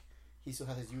up, like he still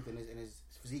has his youth and his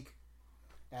physique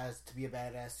as to be a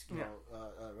badass,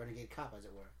 renegade cop, as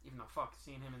it were. Even though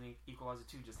seeing him in the Equalizer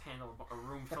 2 just handle a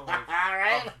room full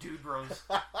of dude bros,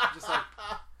 just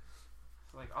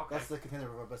like okay. That's the contender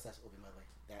of our best ass movie, by the way.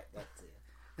 That's it.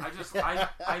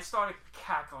 I started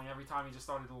cackling every time he just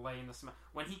started laying the smack.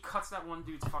 When he cuts that one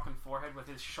dude's fucking forehead with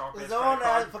his sharp ass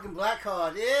own fucking black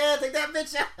card. Yeah, take that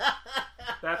bitch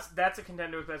out. That's a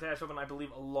contender with Best Action, I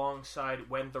believe, alongside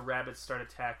When the Rabbits Start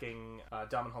Attacking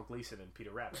Domhnall Hall Gleeson and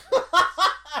Peter Rabbit.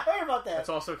 I heard about that. That's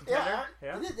also a contender.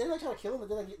 Yeah. Did they try to kill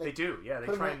him? They do. Yeah, they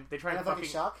try and fucking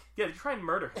shock. Yeah, they try and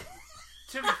murder him.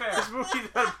 To be fair, this movie's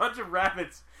about a bunch of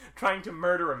rabbits trying to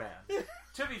murder a man.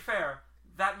 To be fair,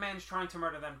 that man's trying to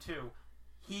murder them too.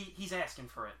 He's asking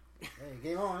for it. Hey,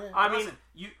 game on. Yeah. I mean,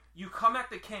 you come at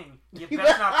the king, you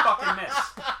best not fucking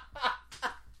miss.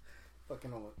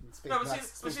 Fucking space No, but Nazi,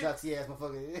 see- space Nazi ass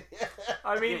motherfucker.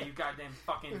 I mean, Yeah, you goddamn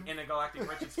fucking intergalactic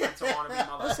Richard Spencer wannabe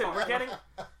motherfucker. listen,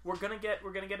 we're gonna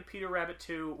get a Peter Rabbit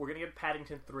 2. We're gonna get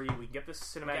Paddington 3. We can get this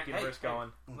cinematic Hey, universe hey,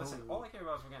 going. Listen, all I care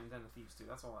about is we're getting Den of Thieves 2.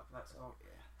 That's all. That's all. Yeah.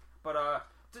 But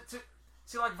to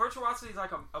see, like, Virtuosity is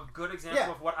like a good example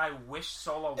Yeah. of what I wish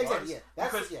Solo was. Exactly. Yeah.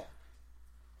 That's because yeah.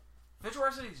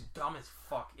 Virtuosity is dumb as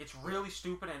fuck. It's really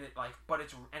stupid, and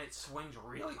it swings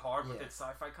really hard with Yeah. its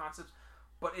sci-fi concepts.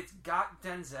 But it's got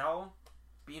Denzel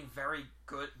being very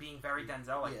good, being very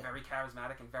Denzel, like Yeah. very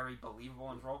charismatic and very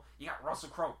believable in his role. You got Russell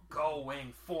Crowe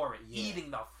going for it, Yeah. eating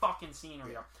the fucking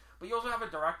scenery Yeah. up. But you also have a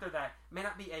director that may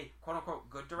not be a quote-unquote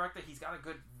good director. He's got a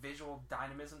good visual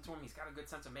dynamism to him. He's got a good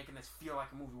sense of making this feel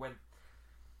like a movie where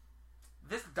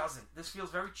this doesn't. This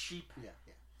feels very cheap. Yeah.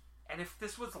 Yeah. And if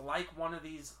this was like one of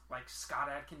these like Scott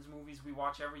Adkins movies we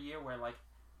watch every year where like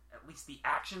at least the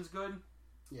action's good.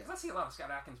 Yeah. 'Cause I see a lot of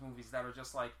Scott Adkins movies that are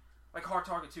just like Hard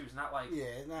Target 2 is not like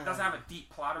Yeah. Nah, it doesn't have a deep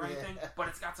plot or Yeah. anything, but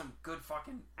it's got some good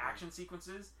fucking action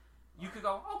sequences. You could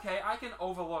go, okay, I can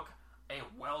overlook a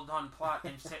well done plot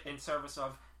in service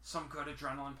of some good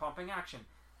adrenaline pumping action.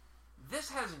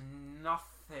 This has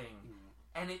nothing,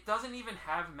 and it doesn't even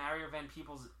have Mario Van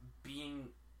Peebles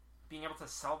being able to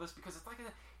sell this because it's like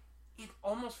it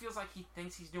almost feels like he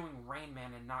thinks he's doing Rain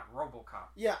Man and not RoboCop.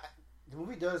 Yeah. The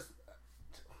movie does,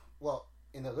 well,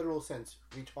 in the literal sense,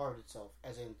 retard itself,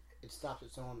 as in it stops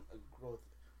its own growth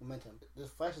momentum. There's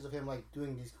flashes of him like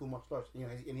doing these cool martial arts, you know,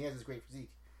 and he has this great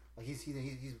physique. Like he's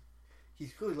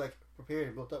clearly like prepared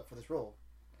and built up for this role.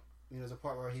 You know, there's a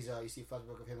part where he's you see a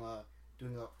flashback of him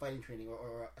doing a fighting training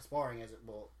or sparring as it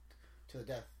will to the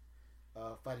death,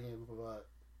 fighting a group of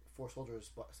 4 soldiers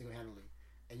single handedly,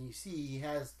 and you see he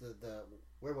has the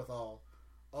wherewithal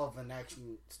of an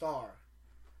action star.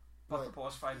 But the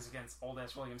boss fight is against old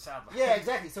ass William Sadler. Yeah,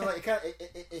 exactly. So like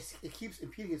it keeps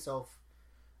impeding itself.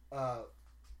 Yeah,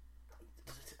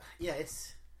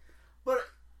 it's. But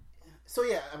so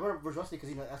yeah, I remember Virtuosity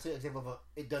because that's an example of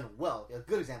it done well, a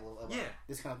good example of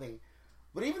this kind of thing.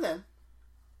 But even then,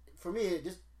 for me,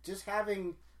 just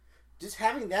having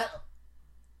that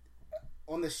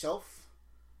on the shelf,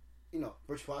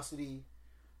 Virtuosity,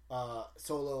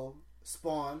 Solo,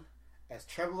 Spawn, as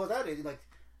terrible as that is, like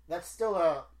that's still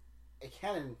a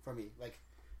canon for me. Like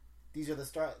these are the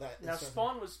start. Now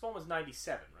Spawn was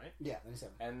 97, right? Yeah,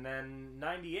 97. And then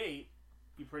 98,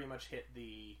 you pretty much hit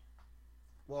the.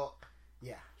 Well,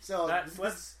 yeah. So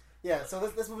let's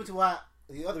move into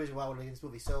the other reason why I want to make this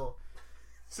movie. So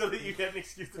that you get an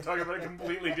excuse to talk about a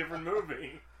completely different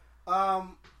movie.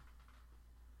 Oh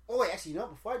wait, actually,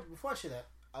 before I share that,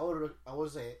 I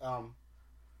would say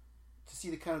to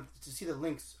see the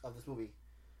links of this movie.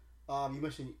 You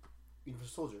mentioned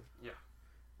Universal Soldier. Yeah.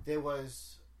 There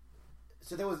was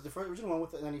the first original one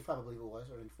with the 95, I believe it was,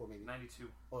 or 94 maybe.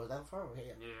 92. Oh, is that far? Okay,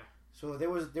 yeah. Yeah. So there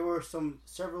were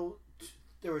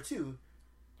 2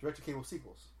 direct-to-cable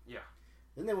sequels. Yeah.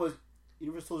 Then there was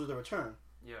Universal Soldier: The Return.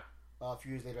 Yeah. A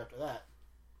few years later after that,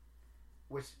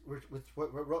 which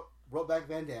brought back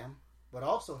Van Damme, but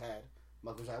also had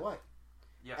Michael Jai White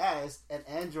as an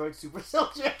android super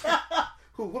soldier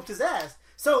who whooped his ass.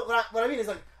 So what I mean is,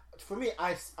 like, for me,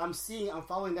 I'm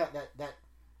following that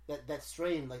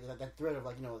strain, like that thread of,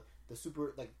 like, the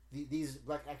super, like these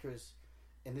black actors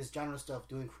in this genre stuff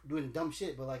doing dumb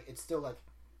shit, but like it's still like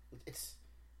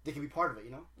they can be part of it,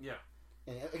 Yeah.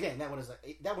 And again, that one is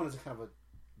a kind of a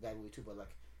bad movie too, but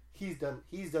like he's done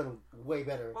way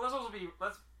better. Well,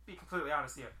 let's be completely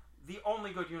honest here. The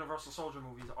only good Universal Soldier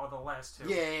movies are the last 2.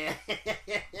 Yeah.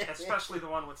 Especially the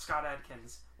one with Scott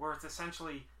Adkins, where it's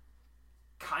essentially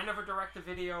kind of a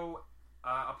direct-to-video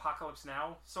Apocalypse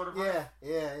Now sort of. Yeah.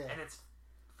 And it's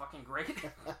fucking great.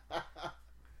 Yeah,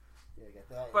 I got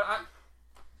that. But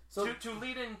so to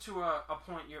lead into a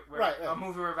point right. a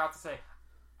movie we're about to say,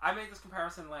 I made this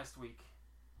comparison last week,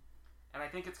 and I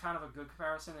think it's kind of a good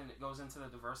comparison, and it goes into the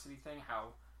diversity thing,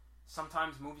 how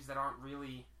sometimes movies that aren't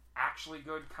really actually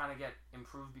good kind of get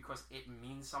improved because it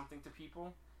means something to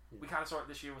people. Yeah. We kind of saw it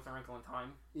this year with A Wrinkle in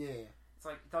Time. Yeah. It's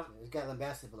like, it doesn't... It's got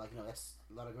lambasted, but like, that's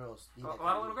a lot of girls. A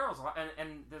lot of little girls.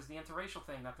 And there's the interracial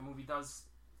thing that the movie does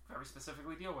very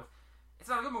specifically deal with. It's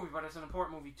not a good movie, but it's an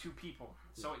important movie to people,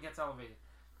 so it gets elevated.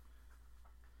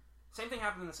 Same thing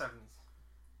happened in the 70s.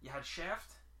 You had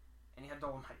Shaft, and you had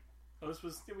Dolomite. Oh,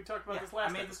 we talked about this last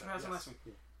I made episode. this comparison last week.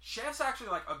 Yeah. Shaft's actually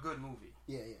like a good movie.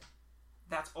 Yeah.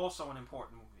 That's also an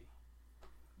important movie.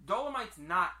 Dolomite's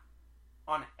not,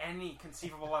 on any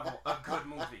conceivable level, a good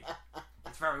movie.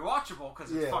 It's very watchable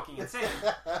because it's fucking insane,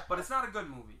 but it's not a good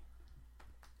movie.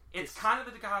 It's kind of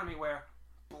the dichotomy where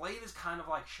Blade is kind of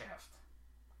like Shaft,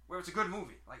 where it's a good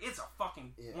movie. Like, it's a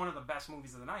fucking one of the best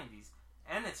movies of the 90s.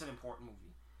 and it's an important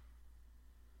movie.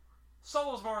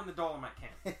 Solo's more in the Dolomite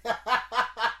camp.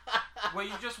 Where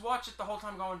you just watch it the whole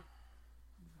time going,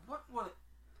 what were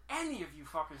any of you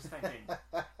fuckers thinking?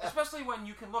 Especially when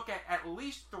you can look at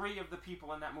least 3 of the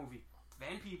people in that movie.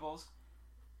 Van Peebles,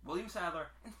 William Sadler,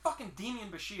 and fucking Demian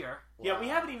Bashir. Yeah, we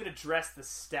haven't even addressed the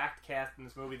stacked cast in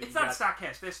this movie. It's not stacked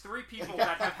cast. There's 3 people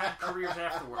that have had careers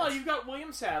afterwards. Well, you've got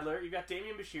William Sadler, you've got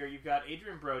Damian Bashir, you've got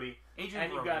Adrian Brody, and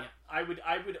you've got, I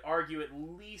would argue at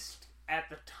least at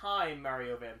the time,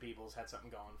 Mario Van Peebles had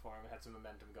something going for him, had some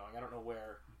momentum going. I don't know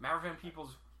where. Mario Van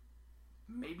Peebles,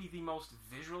 maybe the most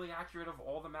visually accurate of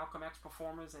all the Malcolm X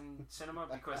performers in cinema,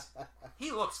 because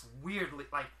he looks weirdly,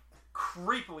 like,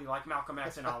 creepily like Malcolm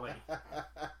X in Ali.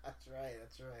 That's right.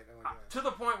 Oh my God. To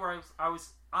the point where I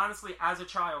was honestly, as a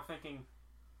child, thinking,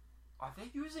 are they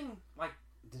using, like,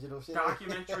 digital shit?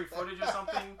 Documentary footage or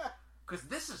something? Because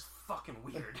this is fucking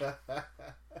weird.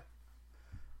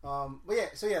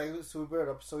 So we brought it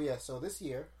up. So this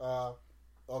year,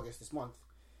 August, this month,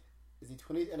 is the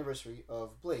 20th anniversary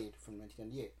of Blade from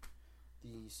 1998.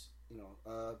 These,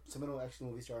 seminal action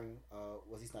movie starring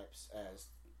Wesley Snipes as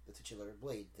the titular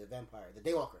Blade, the vampire, the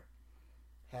Daywalker,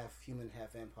 half human,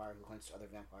 half vampire, who hunts other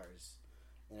vampires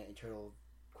in an eternal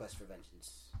quest for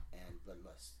vengeance and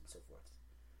bloodlust and so forth.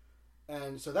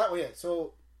 And so that way,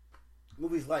 so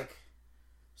movies like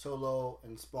Solo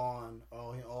and Spawn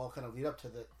all kind of lead up to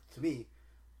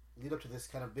this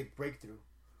kind of big breakthrough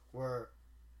where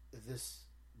the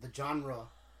genre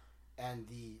and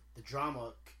the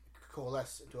drama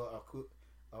coalesce into a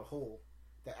whole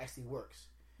that actually works.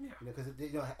 Yeah, because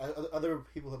other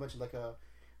people have mentioned, like a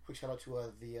quick shout out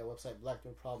to the website Black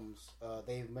Door Problems.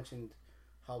 They mentioned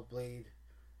how Blade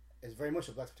is very much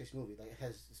a blaxploitation movie. Like, it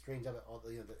has strange of it, all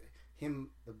the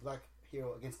black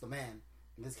hero against the man.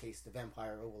 In this case, the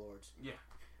vampire overlords. Yeah.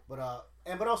 But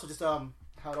also just how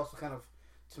it also kind of,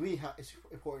 to me, how it's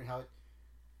important how it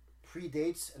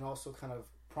predates and also kind of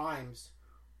primes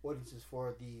audiences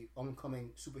for the oncoming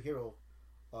superhero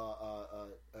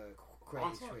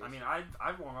craze. I mean,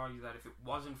 I won't argue that if it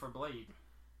wasn't for Blade,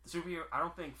 the superhero, I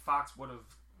don't think Fox would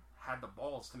have had the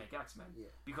balls to make X-Men. Yeah.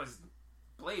 Because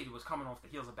Blade was coming off the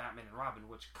heels of Batman and Robin,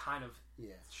 which kind of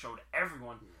showed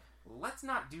everyone. Yeah. Let's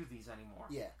not do these anymore.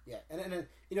 Yeah, and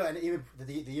even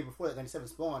the year before that, 97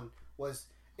 Spawn was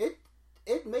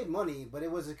it made money, but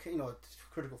it was a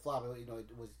critical flop.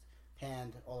 It was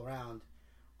panned all around.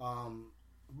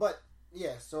 But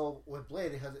yeah, so with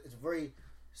Blade, it's a very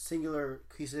singular,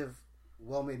 cohesive,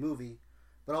 well-made movie,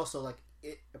 but also like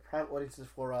it prime audiences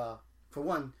for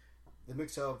one, the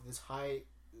mix of this high,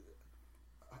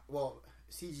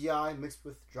 CGI mixed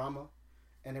with drama.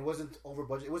 And it wasn't over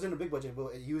budget. It wasn't a big budget,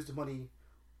 but it used the money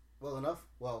well enough,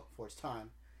 for its time,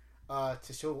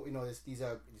 to show these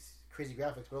crazy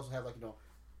graphics, but also have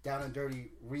down and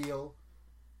dirty, real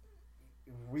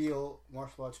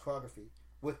martial arts choreography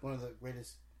with one of the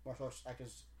greatest martial arts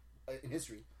actors in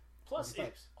history. Plus,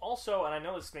 it also, and I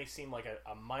know this may seem like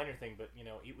a minor thing, but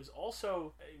it was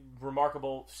also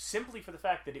remarkable simply for the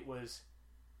fact that it was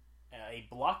a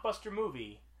blockbuster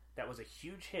movie that was a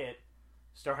huge hit,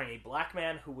 starring a black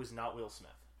man who was not Will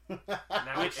Smith. In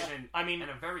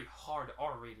a very hard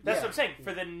R-rated. That's what I'm saying.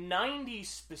 For the 90s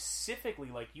specifically,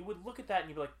 like, you would look at that and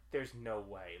you'd be like, "There's no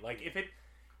way." Like, if it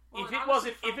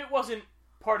wasn't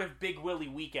part of Big Willie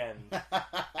Weekend,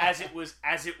 as it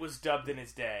was dubbed in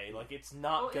its day, like, it's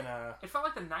not gonna. It felt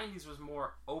like the 90s was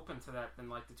more open to that than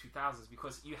like the 2000s,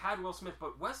 because you had Will Smith,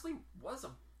 but Wesley was a.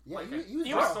 Yeah,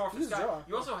 he was office guy.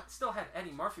 You also still had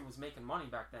Eddie Murphy was making money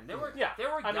back then. There were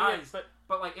guys,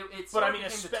 but like it. But I mean,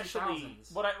 especially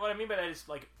what I mean by that is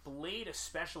like Blade,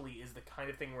 especially is the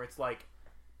kind of thing where it's like,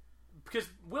 because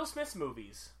Will Smith's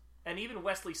movies and even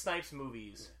Wesley Snipes'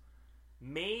 movies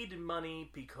made money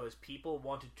because people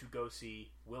wanted to go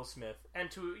see Will Smith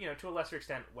and to a lesser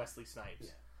extent Wesley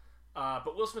Snipes. Yeah.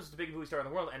 But Will Smith was the biggest movie star in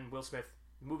the world, and Will Smith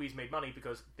movies made money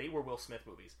because they were Will Smith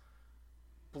movies.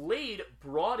 Blade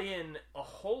brought in a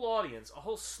whole audience, a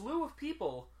whole slew of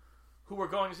people who were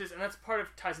going to see this, and that's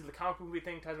ties into the comic book movie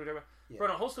thing, ties into whatever.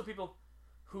 Brought in a whole slew of people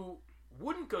who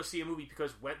wouldn't go see a movie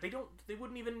because they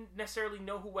wouldn't even necessarily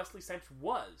know who Wesley Snipes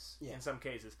was in some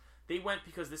cases. They went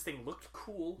because this thing looked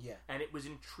cool, and it was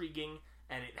intriguing,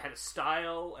 and it had a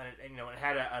style, and it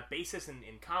had a basis in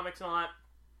comics and all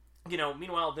that.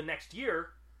 Meanwhile, the next year,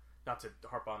 not to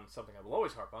harp on something I will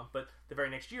always harp on, but the very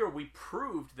next year, we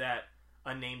proved that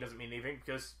a name doesn't mean anything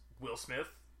because Will Smith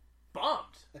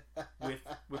bombed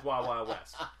with Wild Wild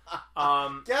West.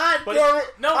 God but damn it!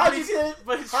 No, How'd but you it's, get it?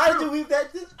 but it's How'd true. you weave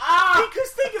that? Because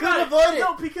think about it. Avoid it.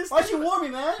 No, because Why'd you warn me,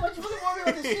 man? Why'd you fucking warn me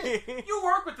about this shit? You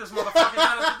work with this motherfucker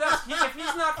down at the desk. If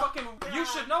he's not fucking, you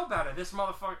should know better. This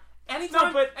motherfucker.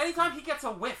 Anytime he gets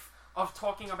a whiff of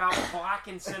talking about black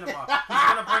in cinema, he's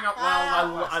gonna bring up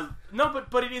Wild Wild West.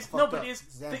 but it is but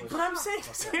I'm saying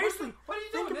Okay. seriously. What are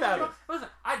you doing? Think about it. Listen,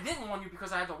 I didn't warn you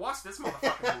because I had to watch this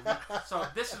motherfucking movie. So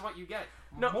this is what you get.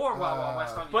 No. More Wild Wild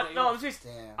West on your But day no, off.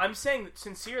 I'm saying that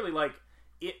sincerely, like,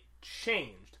 it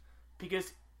changed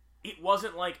because it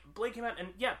wasn't like Blade came out and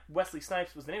Wesley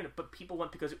Snipes was the name of it, but people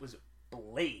went because it was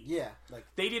Blade. Yeah, like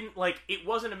they didn't like. It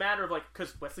wasn't a matter of like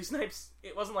because Wesley Snipes.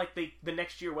 It wasn't like the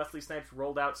next year Wesley Snipes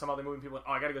rolled out some other movie. And people went,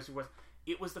 I gotta go see Wesley.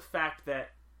 It was the fact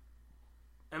that,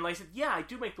 and like I said, I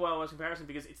do make the Wild West comparison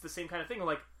because it's the same kind of thing.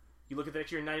 Like you look at the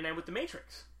next year in '99 with The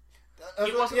Matrix.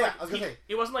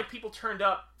 It wasn't like people turned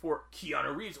up for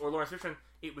Keanu Reeves or Lawrence Fishburne.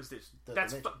 It was this.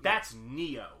 That's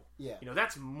Neo. Yeah,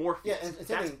 that's Morpheus. Yeah, and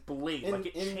that's Blade.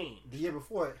 It changed. The year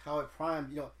before, how it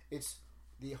primed. It's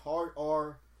the hard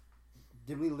R,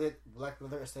 dimly lit black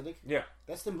leather aesthetic. Yeah,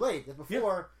 that's in Blade. That's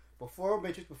before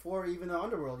Matrix, before even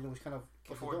Underworld. Which kind of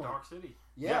before Dark City.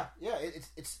 Yeah.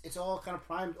 It's all kind of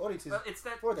primed audiences.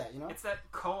 For that. It's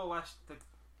that coalesce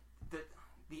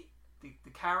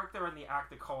the character and the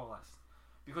actor coalesce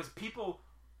because people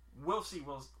will see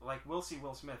Will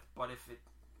Smith, but if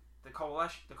the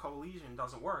coalition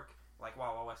doesn't work like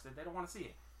Wild Wild West did, they don't want to see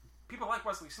it. People like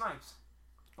Wesley Snipes,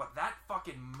 but that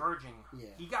fucking merging,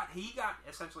 he got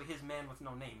essentially his man with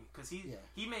no name because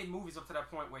he made movies up to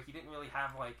that point where he didn't really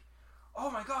have like,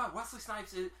 oh my god, Wesley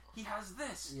Snipes he has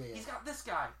this, he's got this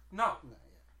guy. No,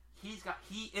 he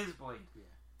is Blade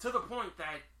to the point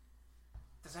that.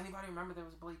 Does anybody remember there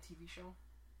was a Blade TV show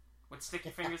with Sticky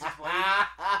Fingers as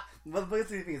Blade? Blade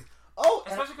Sticky Fingers.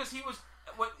 Especially because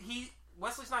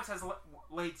Wesley Snipes has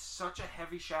laid such a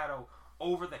heavy shadow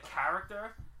over the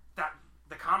character that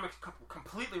the comics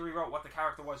completely rewrote what the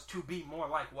character was to be more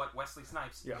like what Wesley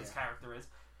Snipes his character is.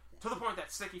 To the point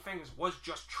that Sticky Fingers was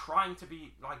just trying to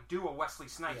be like do a Wesley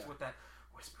Snipes with that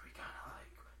whispery kind of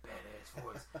like badass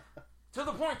voice. To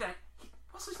the point that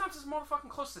Wesley Snipes is motherfucking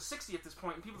close to 60 at this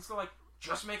point, and people are still like.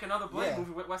 Just make another Blade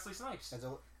movie with Wesley Snipes.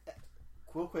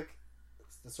 Real quick,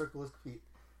 the circle is complete.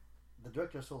 The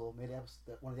director of Solo made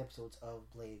one of the episodes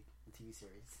of Blade, the TV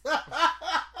series.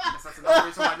 Yes, that's another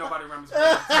reason why nobody remembers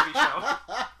Blade, the TV show.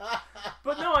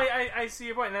 But no, I see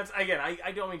your point. And that's again,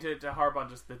 I don't mean to harp on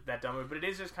just that dumb movie, but it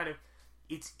is just kind of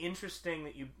it's interesting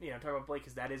that you talk about Blade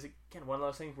because that is again one of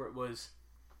those things where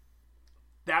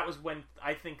that was when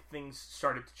I think things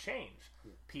started to change.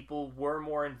 Yeah. People were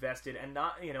more invested and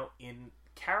not, in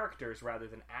characters rather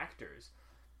than actors.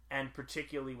 And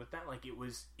particularly with that, like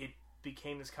it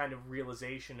became this kind of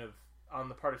realization on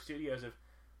the part of studios of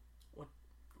what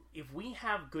if we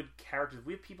have good characters, if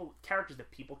we have characters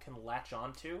that people can latch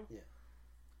onto,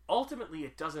 ultimately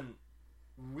it doesn't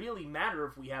really matter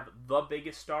if we have the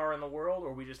biggest star in the world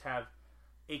or we just have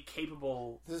a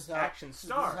capable action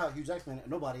star. This is how Hugh Jackman,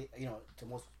 nobody, to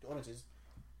most audiences,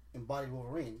 embodied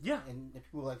Wolverine. Yeah. And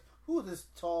people were like, who is this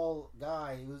tall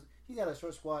guy? He's got a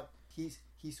short squat.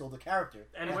 He sold the character.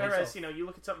 And whereas, you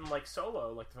look at something like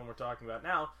Solo, like the film we're talking about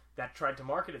now, that tried to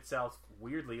market itself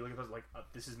weirdly. You look at those like,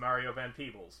 this is Mario Van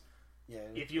Peebles. Yeah.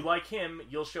 If you like him,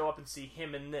 you'll show up and see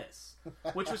him in this.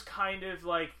 Which was kind of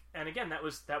like, and again, that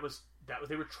was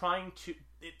they were trying to.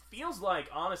 It feels like,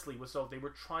 honestly, with Solo, they were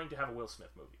trying to have a Will Smith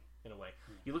movie in a way.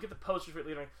 You look at the posters for it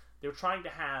later, they were trying to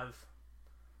have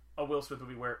a Will Smith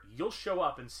movie where you'll show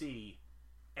up and see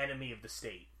Enemy of the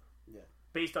State,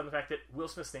 based on the fact that Will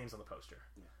Smith's name's on the poster.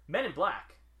 Yeah. Men in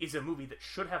Black is a movie that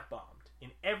should have bombed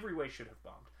in every way, should have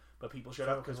bombed, but people showed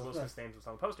up because Will Smith's name was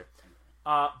on the poster.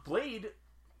 Blade.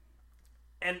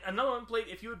 And another one, Blade,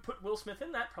 if you had put Will Smith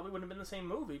in that, probably wouldn't have been the same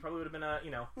movie. Probably would have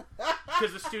been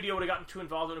because the studio would have gotten too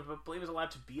involved in it, but Blade was allowed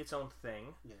to be its own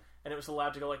thing. Yeah. And it was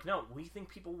allowed to go like, no, we think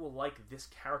people will like this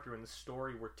character and the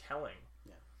story we're telling.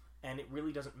 Yeah. And it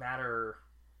really doesn't matter,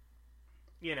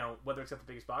 whether it's at the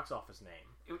biggest box office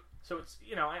name. So it's,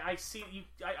 I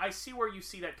see where you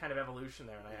see that kind of evolution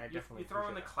there, and I definitely you throw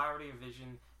in the clarity of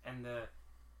vision and the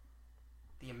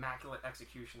immaculate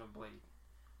execution of Blade.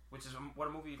 Which is what a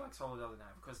movie like Solo doesn't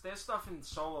have. Because there's stuff in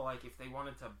Solo, like, if they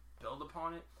wanted to build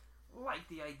upon it, like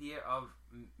the idea of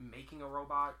making a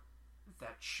robot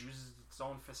that chooses its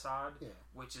own facade,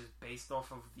 which is based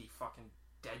off of the fucking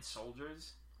dead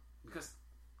soldiers. Because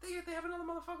they have another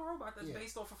motherfucking robot that's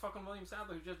based off of fucking William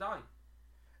Sadler who just died.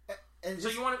 And so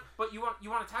you want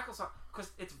to tackle something,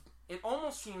 because it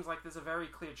almost seems like there's a very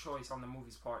clear choice on the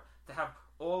movie's part to have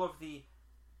all of the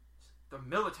the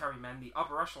military men, the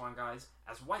upper echelon guys,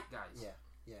 as white guys.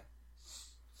 Yeah.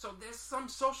 So there's some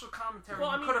social commentary Well,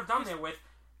 I you mean, could have done there with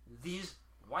these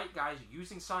white guys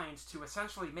using science to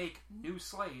essentially make new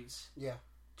slaves. Yeah.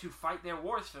 To fight their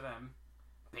wars for them,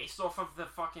 based off of the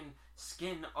fucking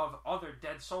skin of other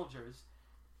dead soldiers.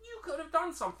 You could have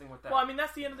done something with that. Well, I mean,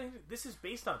 that's the end of the thing. This is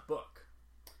based on a book.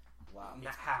 Wow.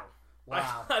 How?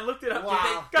 Wow. I looked it up.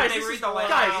 Wow. Guys, Did they this read is, the last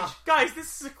guys, guys,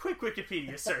 this is a quick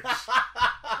Wikipedia search.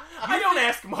 I don't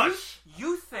ask much.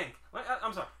 You think...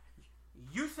 I'm sorry.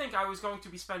 You think I was going to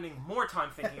be spending more time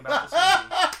thinking about this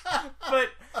movie? But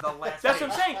The last that's page.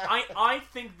 what I'm saying. I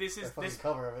think this is Fucking this,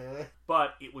 cover of it.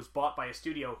 but it was bought by a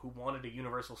studio who wanted a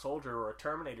Universal Soldier or a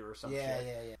Terminator or some Yeah.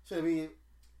 shit. So let me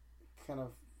kind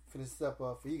of finish this up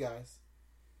for you guys.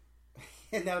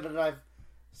 And now that I've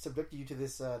subjected you to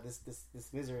this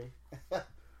misery,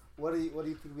 what do you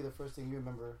think would be the first thing you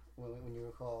remember when you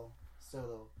recall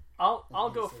Solo? I'll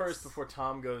go 96. first before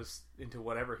Tom goes into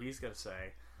whatever he's going to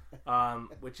say,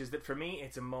 which is that for me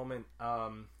it's a moment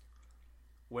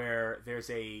where there's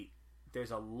a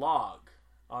log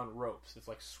on ropes. It's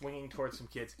like swinging towards some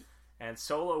kids, and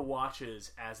Solo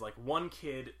watches as like one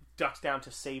kid ducks down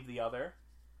to save the other,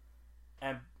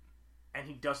 and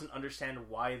he doesn't understand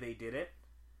why they did it,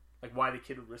 like why the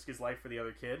kid would risk his life for the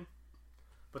other kid.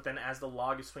 But then as the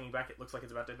log is swinging back, it looks like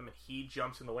it's about to hit them, and he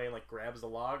jumps in the way and like grabs the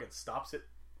log and stops it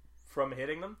from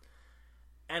hitting them.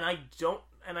 And I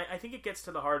think it gets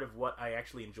to the heart of what I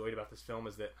actually enjoyed about this film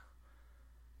is that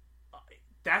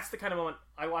that's the kind of moment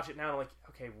I watch it now and I'm like,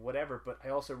 okay, whatever. But I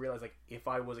also realize, like, if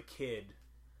I was a kid,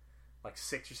 like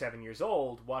 6 or 7 years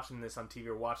old, watching this on TV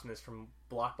or watching this from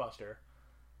Blockbuster,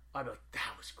 I'd be like,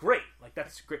 that was great. Like,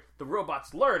 that's great. The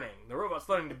robot's learning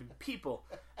to be people.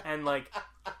 And like,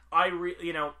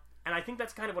 and I think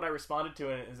that's kind of what I responded to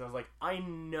it, is I was like, I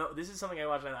know this is something I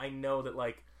watched, and I know that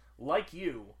like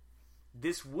you,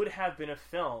 this would have been a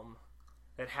film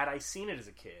that had I seen it as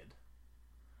a kid,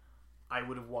 I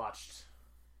would have watched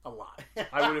a lot.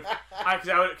 I would have,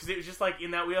 because it was just like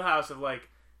in that wheelhouse of like,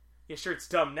 yeah, sure, it's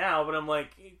dumb now, but I'm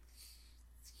like,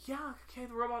 yeah, okay,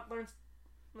 the robot learns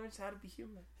how to be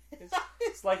human.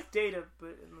 It's like Data,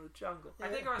 but in the jungle. I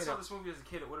think if I saw this movie as a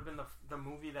kid, it would have been the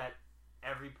movie that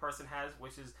every person has,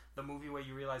 which is the movie where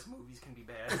you realize movies can be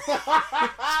bad.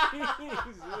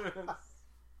 Jesus.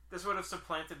 This would have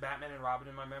supplanted Batman and Robin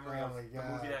in my memory Oh of my the God.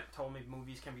 movie that told me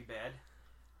movies can be bad.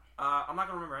 I'm not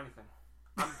going to remember anything.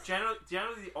 Generally,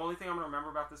 the only thing I'm going to remember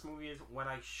about this movie is when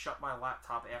I shut my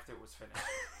laptop after it was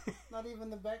finished. Not even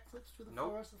the backflips through the Nope.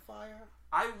 forest of fire?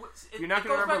 You're not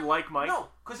going to remember Like Mike? No,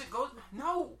 because it goes...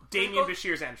 No. Damien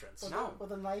Bashir's entrance. No.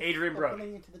 With a knife Adrian Brody.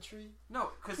 opening into the tree? No,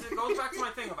 because it goes back to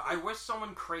my thing of I wish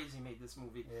someone crazy made this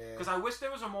movie. Yeah. Because I wish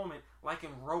there was a moment, like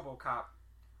in RoboCop,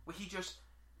 where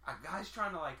a guy's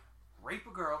trying to like rape a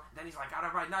girl, and then he's like got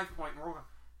a right knife point, and RoboCop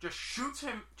just shoots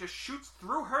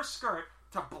through her skirt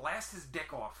to blast his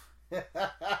dick off.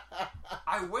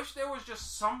 I wish there was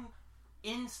just someone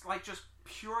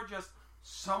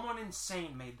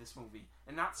insane made this movie,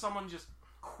 and not someone just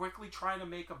quickly trying to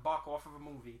make a buck off of a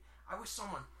movie. I wish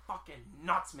someone fucking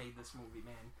nuts made this movie,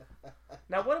 man.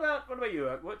 Now, what about you?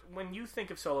 When you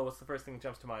think of Solo, what's the first thing that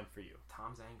jumps to mind for you?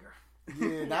 Tom's anger.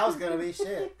 Yeah, that was gonna be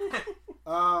shit.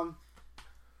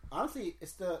 Honestly,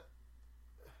 it's the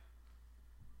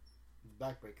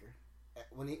backbreaker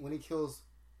when he kills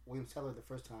William Teller the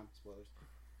first time. Spoilers.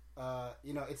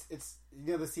 It's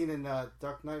the scene in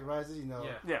Dark Knight Rises.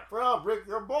 Yeah. For I'll break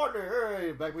your body.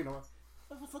 Hey, back we know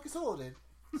what the fuck is Solo did.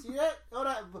 See that? All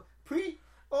that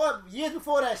years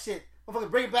before that shit.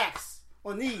 Motherfucking bring backs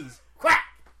on knees. Crack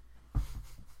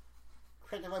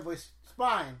that white boy's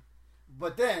spine.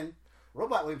 But then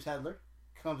Robot William Sadler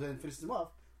comes in and finishes him off.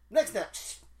 Next step,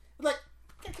 like,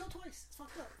 got killed twice. It's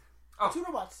fucked up. Oh. 2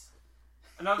 robots.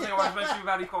 Another thing I want to mention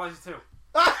about Equalizer 2.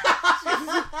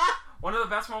 One of the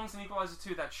best moments in Equalizer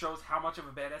 2 that shows how much of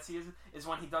a badass he is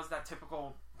when he does that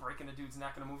typical breaking a dude's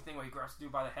neck in a movie thing where he grabs the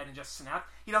dude by the head and just snaps.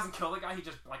 He doesn't kill the guy, he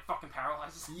just like fucking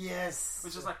paralyzes him. Yes.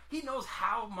 It's just like, he knows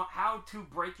how to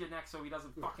break your neck so he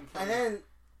doesn't fucking kill And you.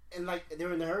 then, like,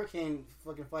 during the hurricane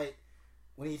fucking fight,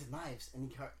 when he uses knives, and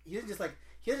he doesn't just like,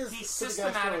 he He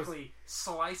systematically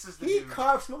slices the He dude.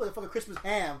 carves him up like a fucking Christmas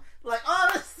ham. Like, oh,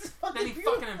 this is fucking Then he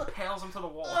beautiful. fucking impales him to the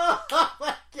wall. Oh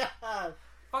my god.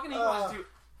 Fucking Equalizer 2.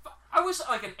 I wish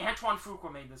like an Antoine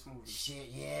Fuqua made this movie. Shit,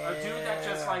 yeah. A dude that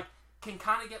just like can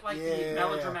kind of get like the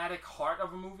melodramatic heart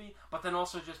of a movie, but then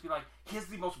also just be like, here's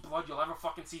the most blood you'll ever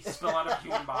fucking see spill out of a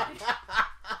human body.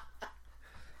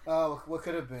 Oh, what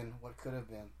could have been?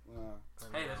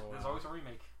 Hey, there's always a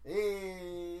remake.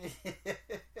 Hey.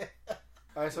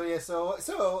 All right, so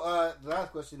the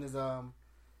last question is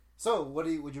So, would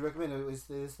you recommend? Is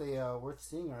this worth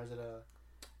seeing, or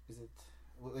is it?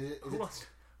 Who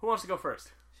wants to go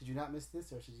first? Should you not miss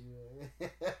this, or should you?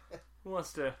 Who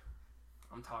wants to?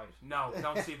 I'm tired. No,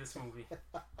 don't see this movie.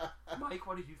 Mike,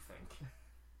 what do you think?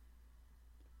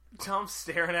 Tom's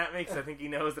staring at me because I think he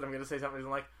knows that I'm going to say something he's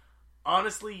like.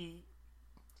 Honestly,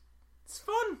 it's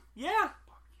fun. Yeah,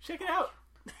 check it out.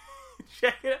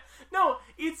 Check it out. No,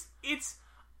 it's.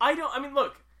 I mean,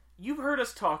 look. You've heard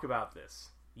us talk about this.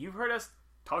 You've heard us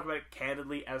talk about it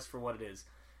candidly as for what it is.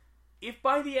 If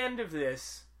by the end of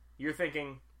this you're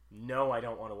thinking, no, I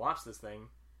don't want to watch this thing,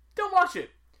 don't watch it.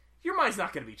 Your mind's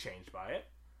not going to be changed by it.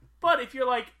 But if you're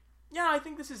like, yeah, I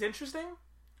think this is interesting,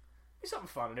 there's something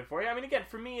fun in it for you. I mean, again,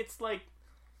 for me, it's like,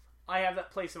 I have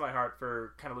that place in my heart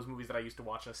for kind of those movies that I used to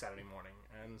watch on a Saturday morning.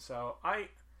 And so, I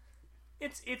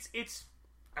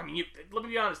mean, let me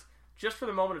be honest, just for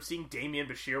the moment of seeing Damien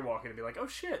Bashir walk in and be like, oh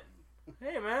shit,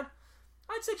 hey man,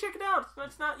 I'd say check it out.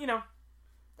 It's not,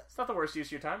 it's not the worst use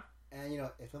of your time. And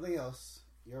if nothing else,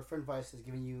 your friend Vice has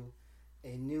given you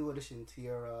a new addition to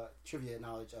your trivia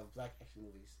knowledge of black action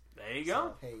movies. There you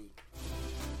go. So, hey.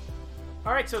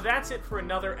 Alright, so that's it for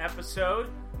another episode.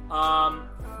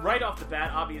 Right off the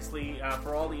bat, obviously,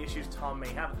 for all the issues Tom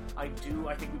may have, I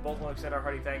think we both want to extend our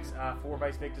hearty thanks for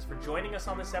VyceVictus for joining us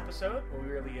on this episode. We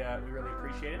really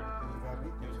appreciate it.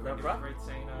 It was great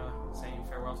saying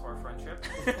farewell to our friendship.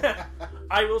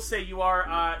 I will say you are,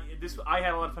 I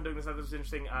had a lot of fun doing this. I thought this was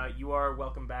interesting. You are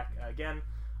welcome back again.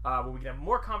 Where we can have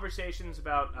more conversations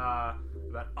about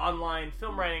online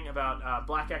film writing, about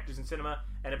black actors in cinema,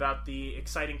 and about the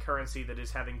exciting currency that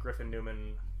is having Griffin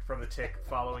Newman from The Tick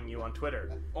following you on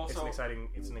Twitter. Also, it's an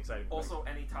exciting also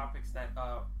thing. Any topics that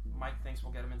Mike thinks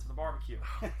will get him into the barbecue.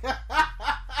 I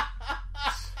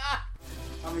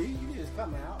mean, you just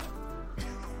come out.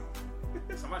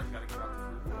 Somebody's got to give out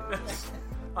the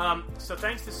food. So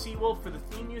thanks to Seawolf for the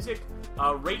theme music.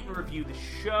 Rate and review the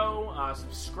show.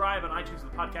 Subscribe on iTunes to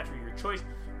the podcatcher of your choice.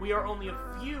 We are only a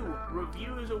few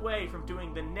reviews away from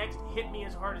doing the next Hit Me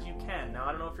As Hard As You Can. Now,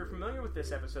 I don't know if you're familiar with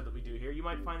this episode that we do here. You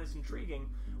might find this intriguing.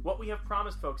 What we have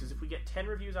promised, folks, is if we get 10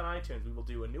 reviews on iTunes, we will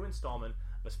do a new installment,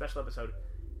 a special episode,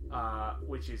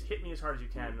 which is Hit Me As Hard As You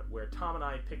Can, where Tom and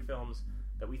I pick films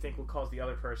that we think will cause the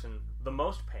other person the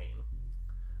most pain.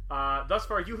 Thus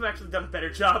far, you have actually done a better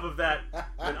job of that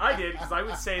than I did, because I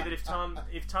would say that if Tom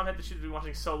had to be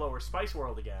watching Solo or Spice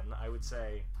World again, I would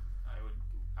say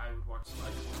I would watch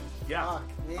Spice World. Yeah.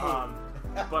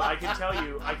 But I can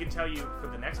tell you for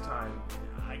the next time,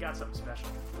 I got something special.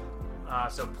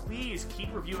 So please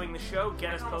keep reviewing the show.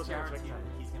 Get us closer.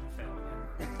 He's going to fail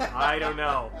again. I don't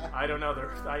know. I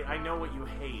know what you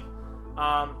hate.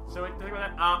 So think about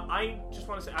that. I just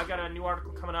want to say I got a new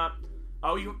article coming up.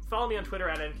 Oh, you can follow me on Twitter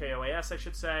at NKOAS, I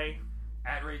should say.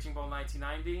 At Raging Bull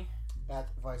 1990. At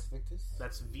VyceVictus.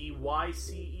 That's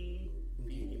VyceVictus.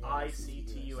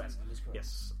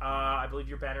 Yes. I believe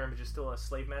your banner image is still a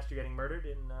slave master getting murdered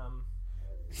in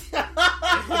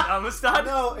Amistad.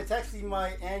 No, it's actually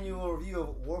my annual review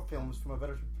of war films from a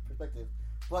better perspective.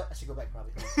 But I should go back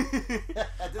probably.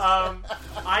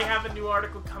 I have a new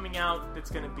article coming out that's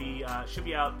going to be should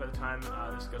be out by the time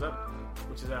this goes up,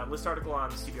 which is a list article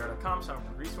on CBR.com, some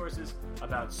resources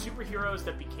about superheroes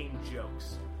that became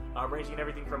jokes, ranging in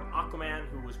everything from Aquaman,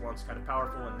 who was once kind of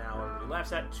powerful and now everybody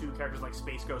laughs at, to characters like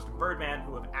Space Ghost and Birdman,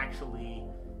 who have actually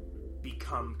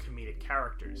become comedic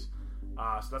characters.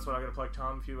 So that's what I'm going to plug.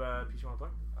 Tom, if you want to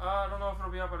plug. I don't know if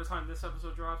it'll be out by the time this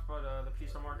episode drops, but the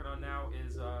piece I'm working on now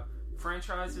is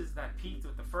franchises that peaked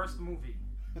with the first movie.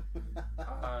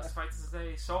 Suffice to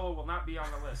say, Solo will not be on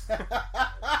the list.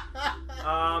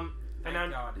 And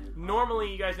then,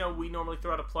 normally, you guys know, we normally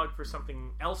throw out a plug for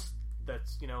something else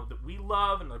that's, that we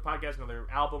love, another podcast, another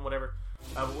album, whatever.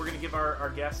 But we're going to give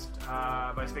our guest,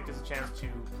 VyceVictus, a chance to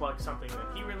plug something that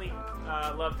he really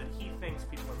loved that he thinks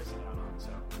people are missing out on.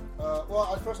 So,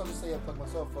 well, first I'll just say I'll plug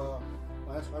myself.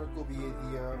 My next article will be the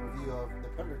review of The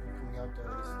Predator coming out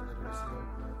later this year.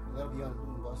 And that'll be on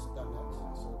boomBus.net.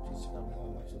 So please check out me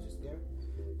on my socials there.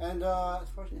 And as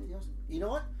far as anything else, you know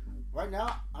what? Right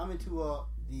now, I'm into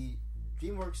the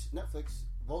DreamWorks Netflix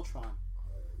Voltron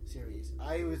series.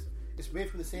 It's made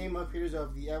from the same creators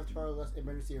of the Avatar: Last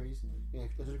Airbender series,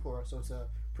 Legend of Korra. So it's a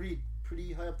pretty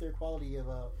high up there quality of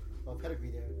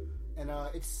pedigree there, and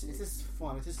it's just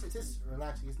fun. It's just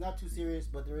relaxing. It's not too serious,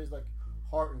 but there is like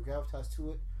heart and gravitas to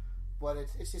it. But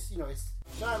it's just it's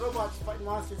giant robots fighting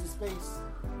monsters in space,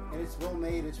 and it's well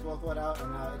made. It's well thought out,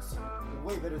 and it's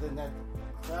way better than that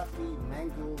crappy,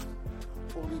 mangled,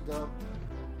 poorly dubbed,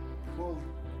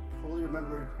 poorly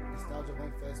remembered nostalgia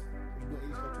wank fest original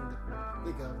 80s cartoon that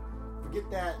think of. Forget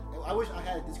that. I wish I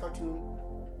had this cartoon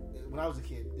when I was a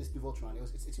kid, this new Voltron,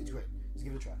 it's great. Just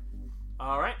give it a try.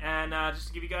 All right, and just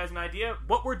to give you guys an idea,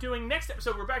 what we're doing next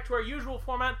episode, we're back to our usual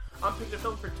format. I'm picking a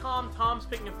film for Tom. Tom's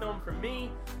picking a film for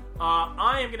me.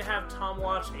 I am going to have Tom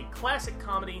watch a classic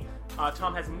comedy.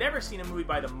 Tom has never seen a movie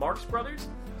by the Marx Brothers,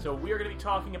 so we are going to be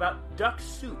talking about Duck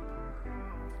Soup.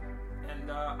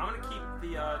 And I'm going to keep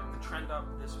the trend up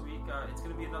this week. It's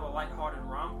going to be another lighthearted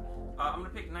romp. I'm going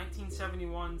to pick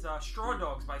 1971's Straw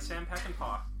Dogs by Sam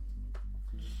Peckinpah.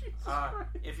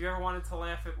 If you ever wanted to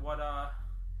laugh at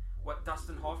what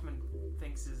Dustin Hoffman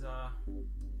thinks is a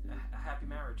happy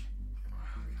marriage.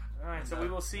 All right, so we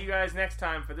will see you guys next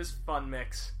time for this fun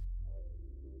mix.